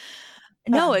pigeon.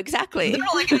 No, exactly. They're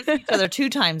only going to see each other 2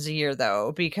 times a year,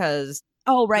 though, because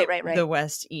right. the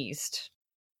West East.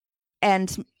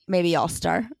 And maybe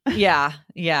all-star. Yeah.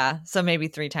 So maybe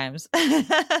 3 times.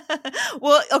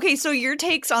 Well, okay. So your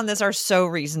takes on this are so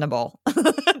reasonable.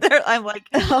 I'm like,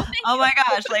 oh my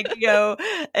gosh, like,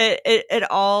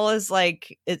 it all is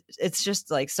like, it's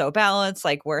just like so balanced.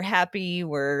 Like we're happy,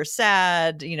 we're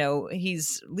sad,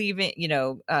 he's leaving,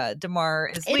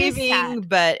 DeMar is leaving,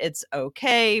 but it's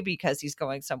okay because he's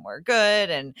going somewhere good,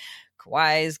 and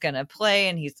Kawhi is going to play,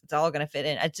 and it's all going to fit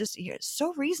in. You're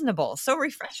so reasonable, so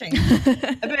refreshing.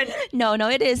 No,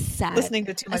 it is sad. Listening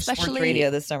to too much sports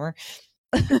radio this summer.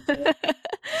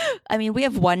 I mean, we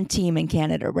have one team in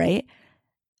Canada, right?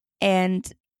 And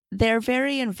they're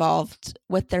very involved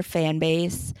with their fan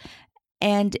base.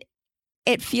 And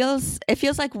it feels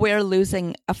like we're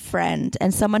losing a friend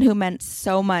and someone who meant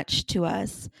so much to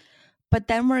us. But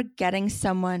then we're getting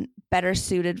someone better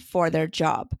suited for their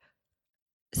job.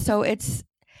 So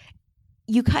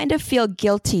you kind of feel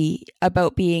guilty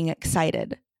about being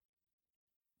excited.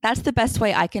 That's the best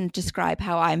way I can describe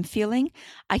how I'm feeling.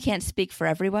 I can't speak for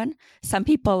everyone. Some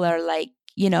people are like,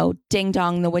 ding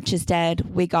dong, the witch is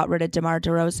dead. We got rid of DeMar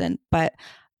DeRozan. But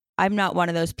I'm not one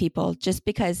of those people, just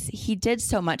because he did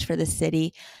so much for the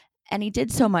city and he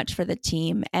did so much for the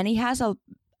team. And he has a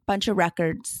bunch of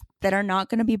records that are not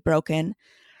going to be broken.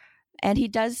 And he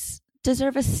does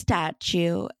deserve a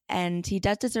statue, and he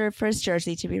does deserve for his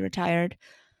jersey to be retired.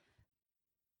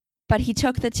 But he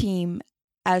took the team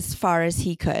as far as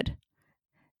he could.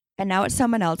 And now it's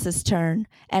someone else's turn,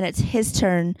 and it's his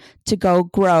turn to go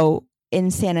grow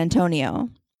in San Antonio.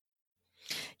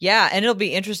 Yeah, and it'll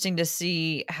be interesting to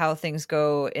see how things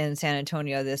go in San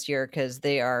Antonio this year, because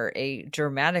they are a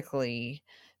dramatically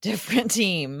different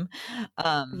team.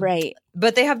 Right.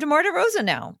 But they have DeMar DeRozan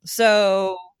now.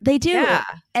 So they do. Yeah.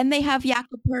 And they have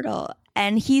Jakob Poeltl,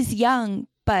 and he's young,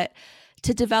 but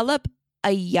to develop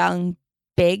a young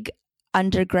big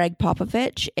under Greg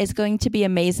Popovich is going to be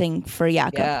amazing for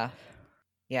Jakob.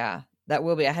 Yeah, that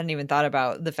will be. I hadn't even thought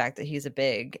about the fact that he's a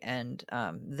big, and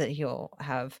that he'll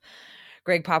have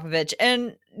Greg Popovich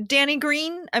and Danny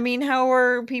Green. I mean, how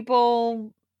are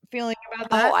people feeling about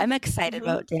that? Oh, I'm excited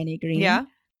about Danny Green. Yeah.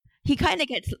 He kind of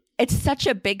it's such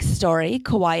a big story,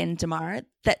 Kawhi and DeMar,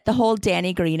 that the whole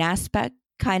Danny Green aspect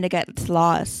kind of gets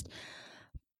lost.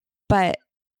 But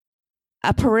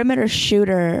a perimeter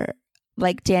shooter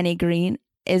like Danny Green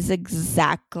is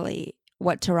exactly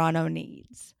what Toronto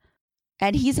needs.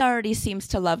 And he's already seems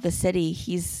to love the city.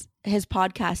 His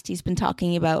podcast, he's been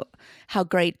talking about how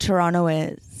great Toronto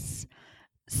is.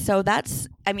 So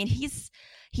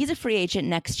he's a free agent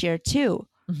next year too.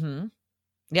 Mm-hmm.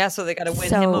 Yeah, so they got to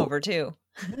win him over too.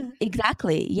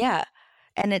 Exactly, yeah.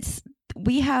 And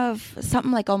we have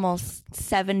something like almost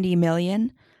 70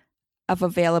 million of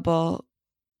available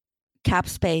cap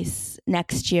space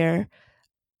next year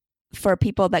for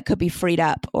people that could be freed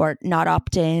up or not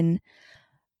opt in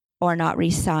or not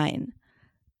re-sign.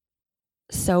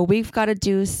 So we've got to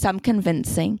do some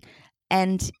convincing,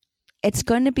 and it's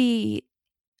going to be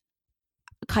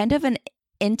kind of an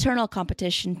internal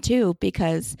competition too,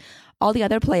 because all the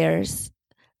other players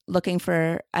looking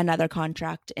for another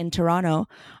contract in Toronto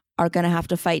are going to have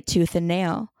to fight tooth and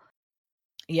nail.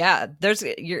 Yeah,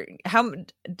 you're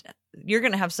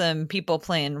going to have some people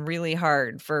playing really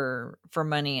hard for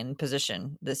money and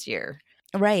position this year.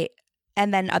 Right.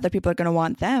 And then other people are going to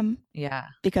want them. Yeah.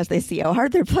 Because they see how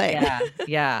hard they're playing.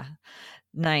 Yeah.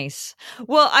 Nice.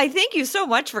 Well, I thank you so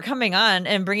much for coming on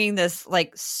and bringing this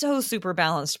like so super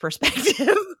balanced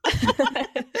perspective.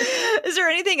 Is there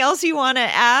anything else you want to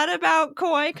add about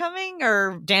Kawhi coming,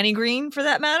 or Danny Green for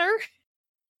that matter?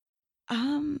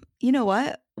 You know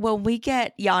what? When we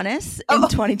get Giannis in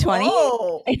 2020,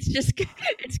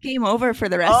 it's game over for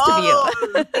the rest of you.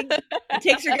 The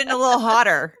takes are getting a little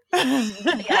hotter. Yeah,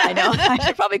 I know. I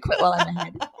should probably quit while I'm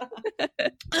ahead.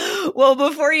 Well,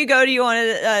 before you go, do you want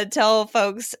to tell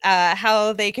folks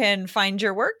how they can find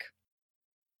your work?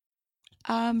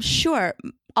 Sure.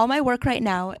 All my work right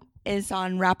now is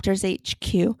on Raptors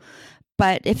HQ,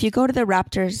 but if you go to the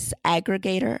Raptors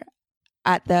aggregator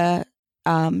at the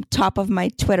top of my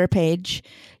Twitter page,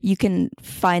 you can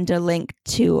find a link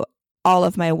to all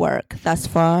of my work thus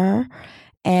far.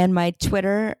 And my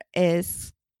Twitter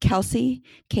is Kelsea,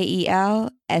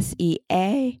 KELSEA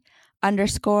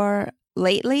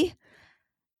 _lately.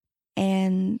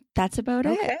 And that's about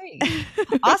it.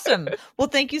 Awesome. Well,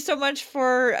 thank you so much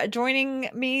for joining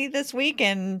me this week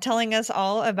and telling us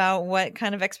all about what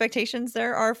kind of expectations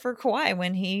there are for Kawhi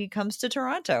when he comes to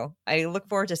Toronto. I look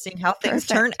forward to seeing how things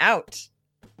turn out.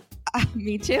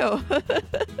 Me too.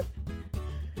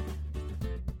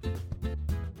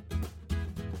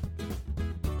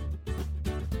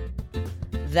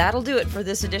 That'll do it for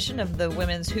this edition of the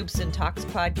Women's Hoops and Talks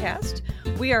podcast.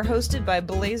 We are hosted by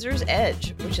Blazers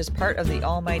Edge, which is part of the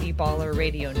Almighty Baller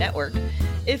Radio Network.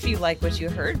 If you like what you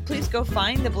heard, please go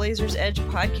find the Blazers Edge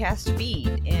podcast feed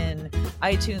in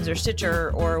iTunes or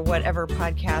Stitcher or whatever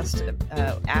podcast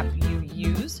app you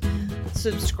use.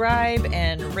 Subscribe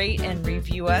and rate and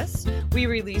review us. We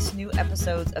release new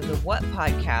episodes of the What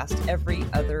Podcast every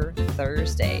other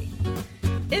Thursday.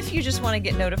 If you just want to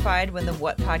get notified when the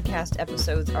What Podcast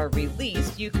episodes are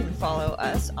released, you can follow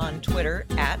us on Twitter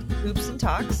at Hoops and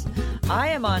Talks. I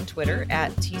am on Twitter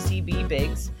at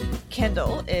TCBBiggs.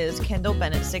 Kendall is Kendall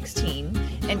Bennett 16.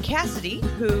 And Cassidy,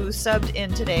 who subbed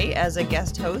in today as a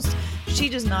guest host, she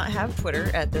does not have Twitter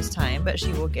at this time, but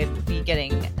she will be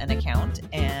getting an account.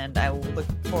 And I will look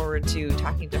forward to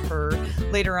talking to her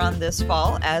later on this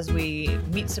fall as we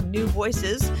meet some new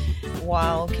voices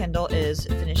while Kendall is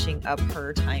finishing up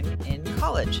her time in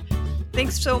college.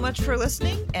 Thanks so much for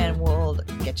listening, and we'll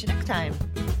get you next time.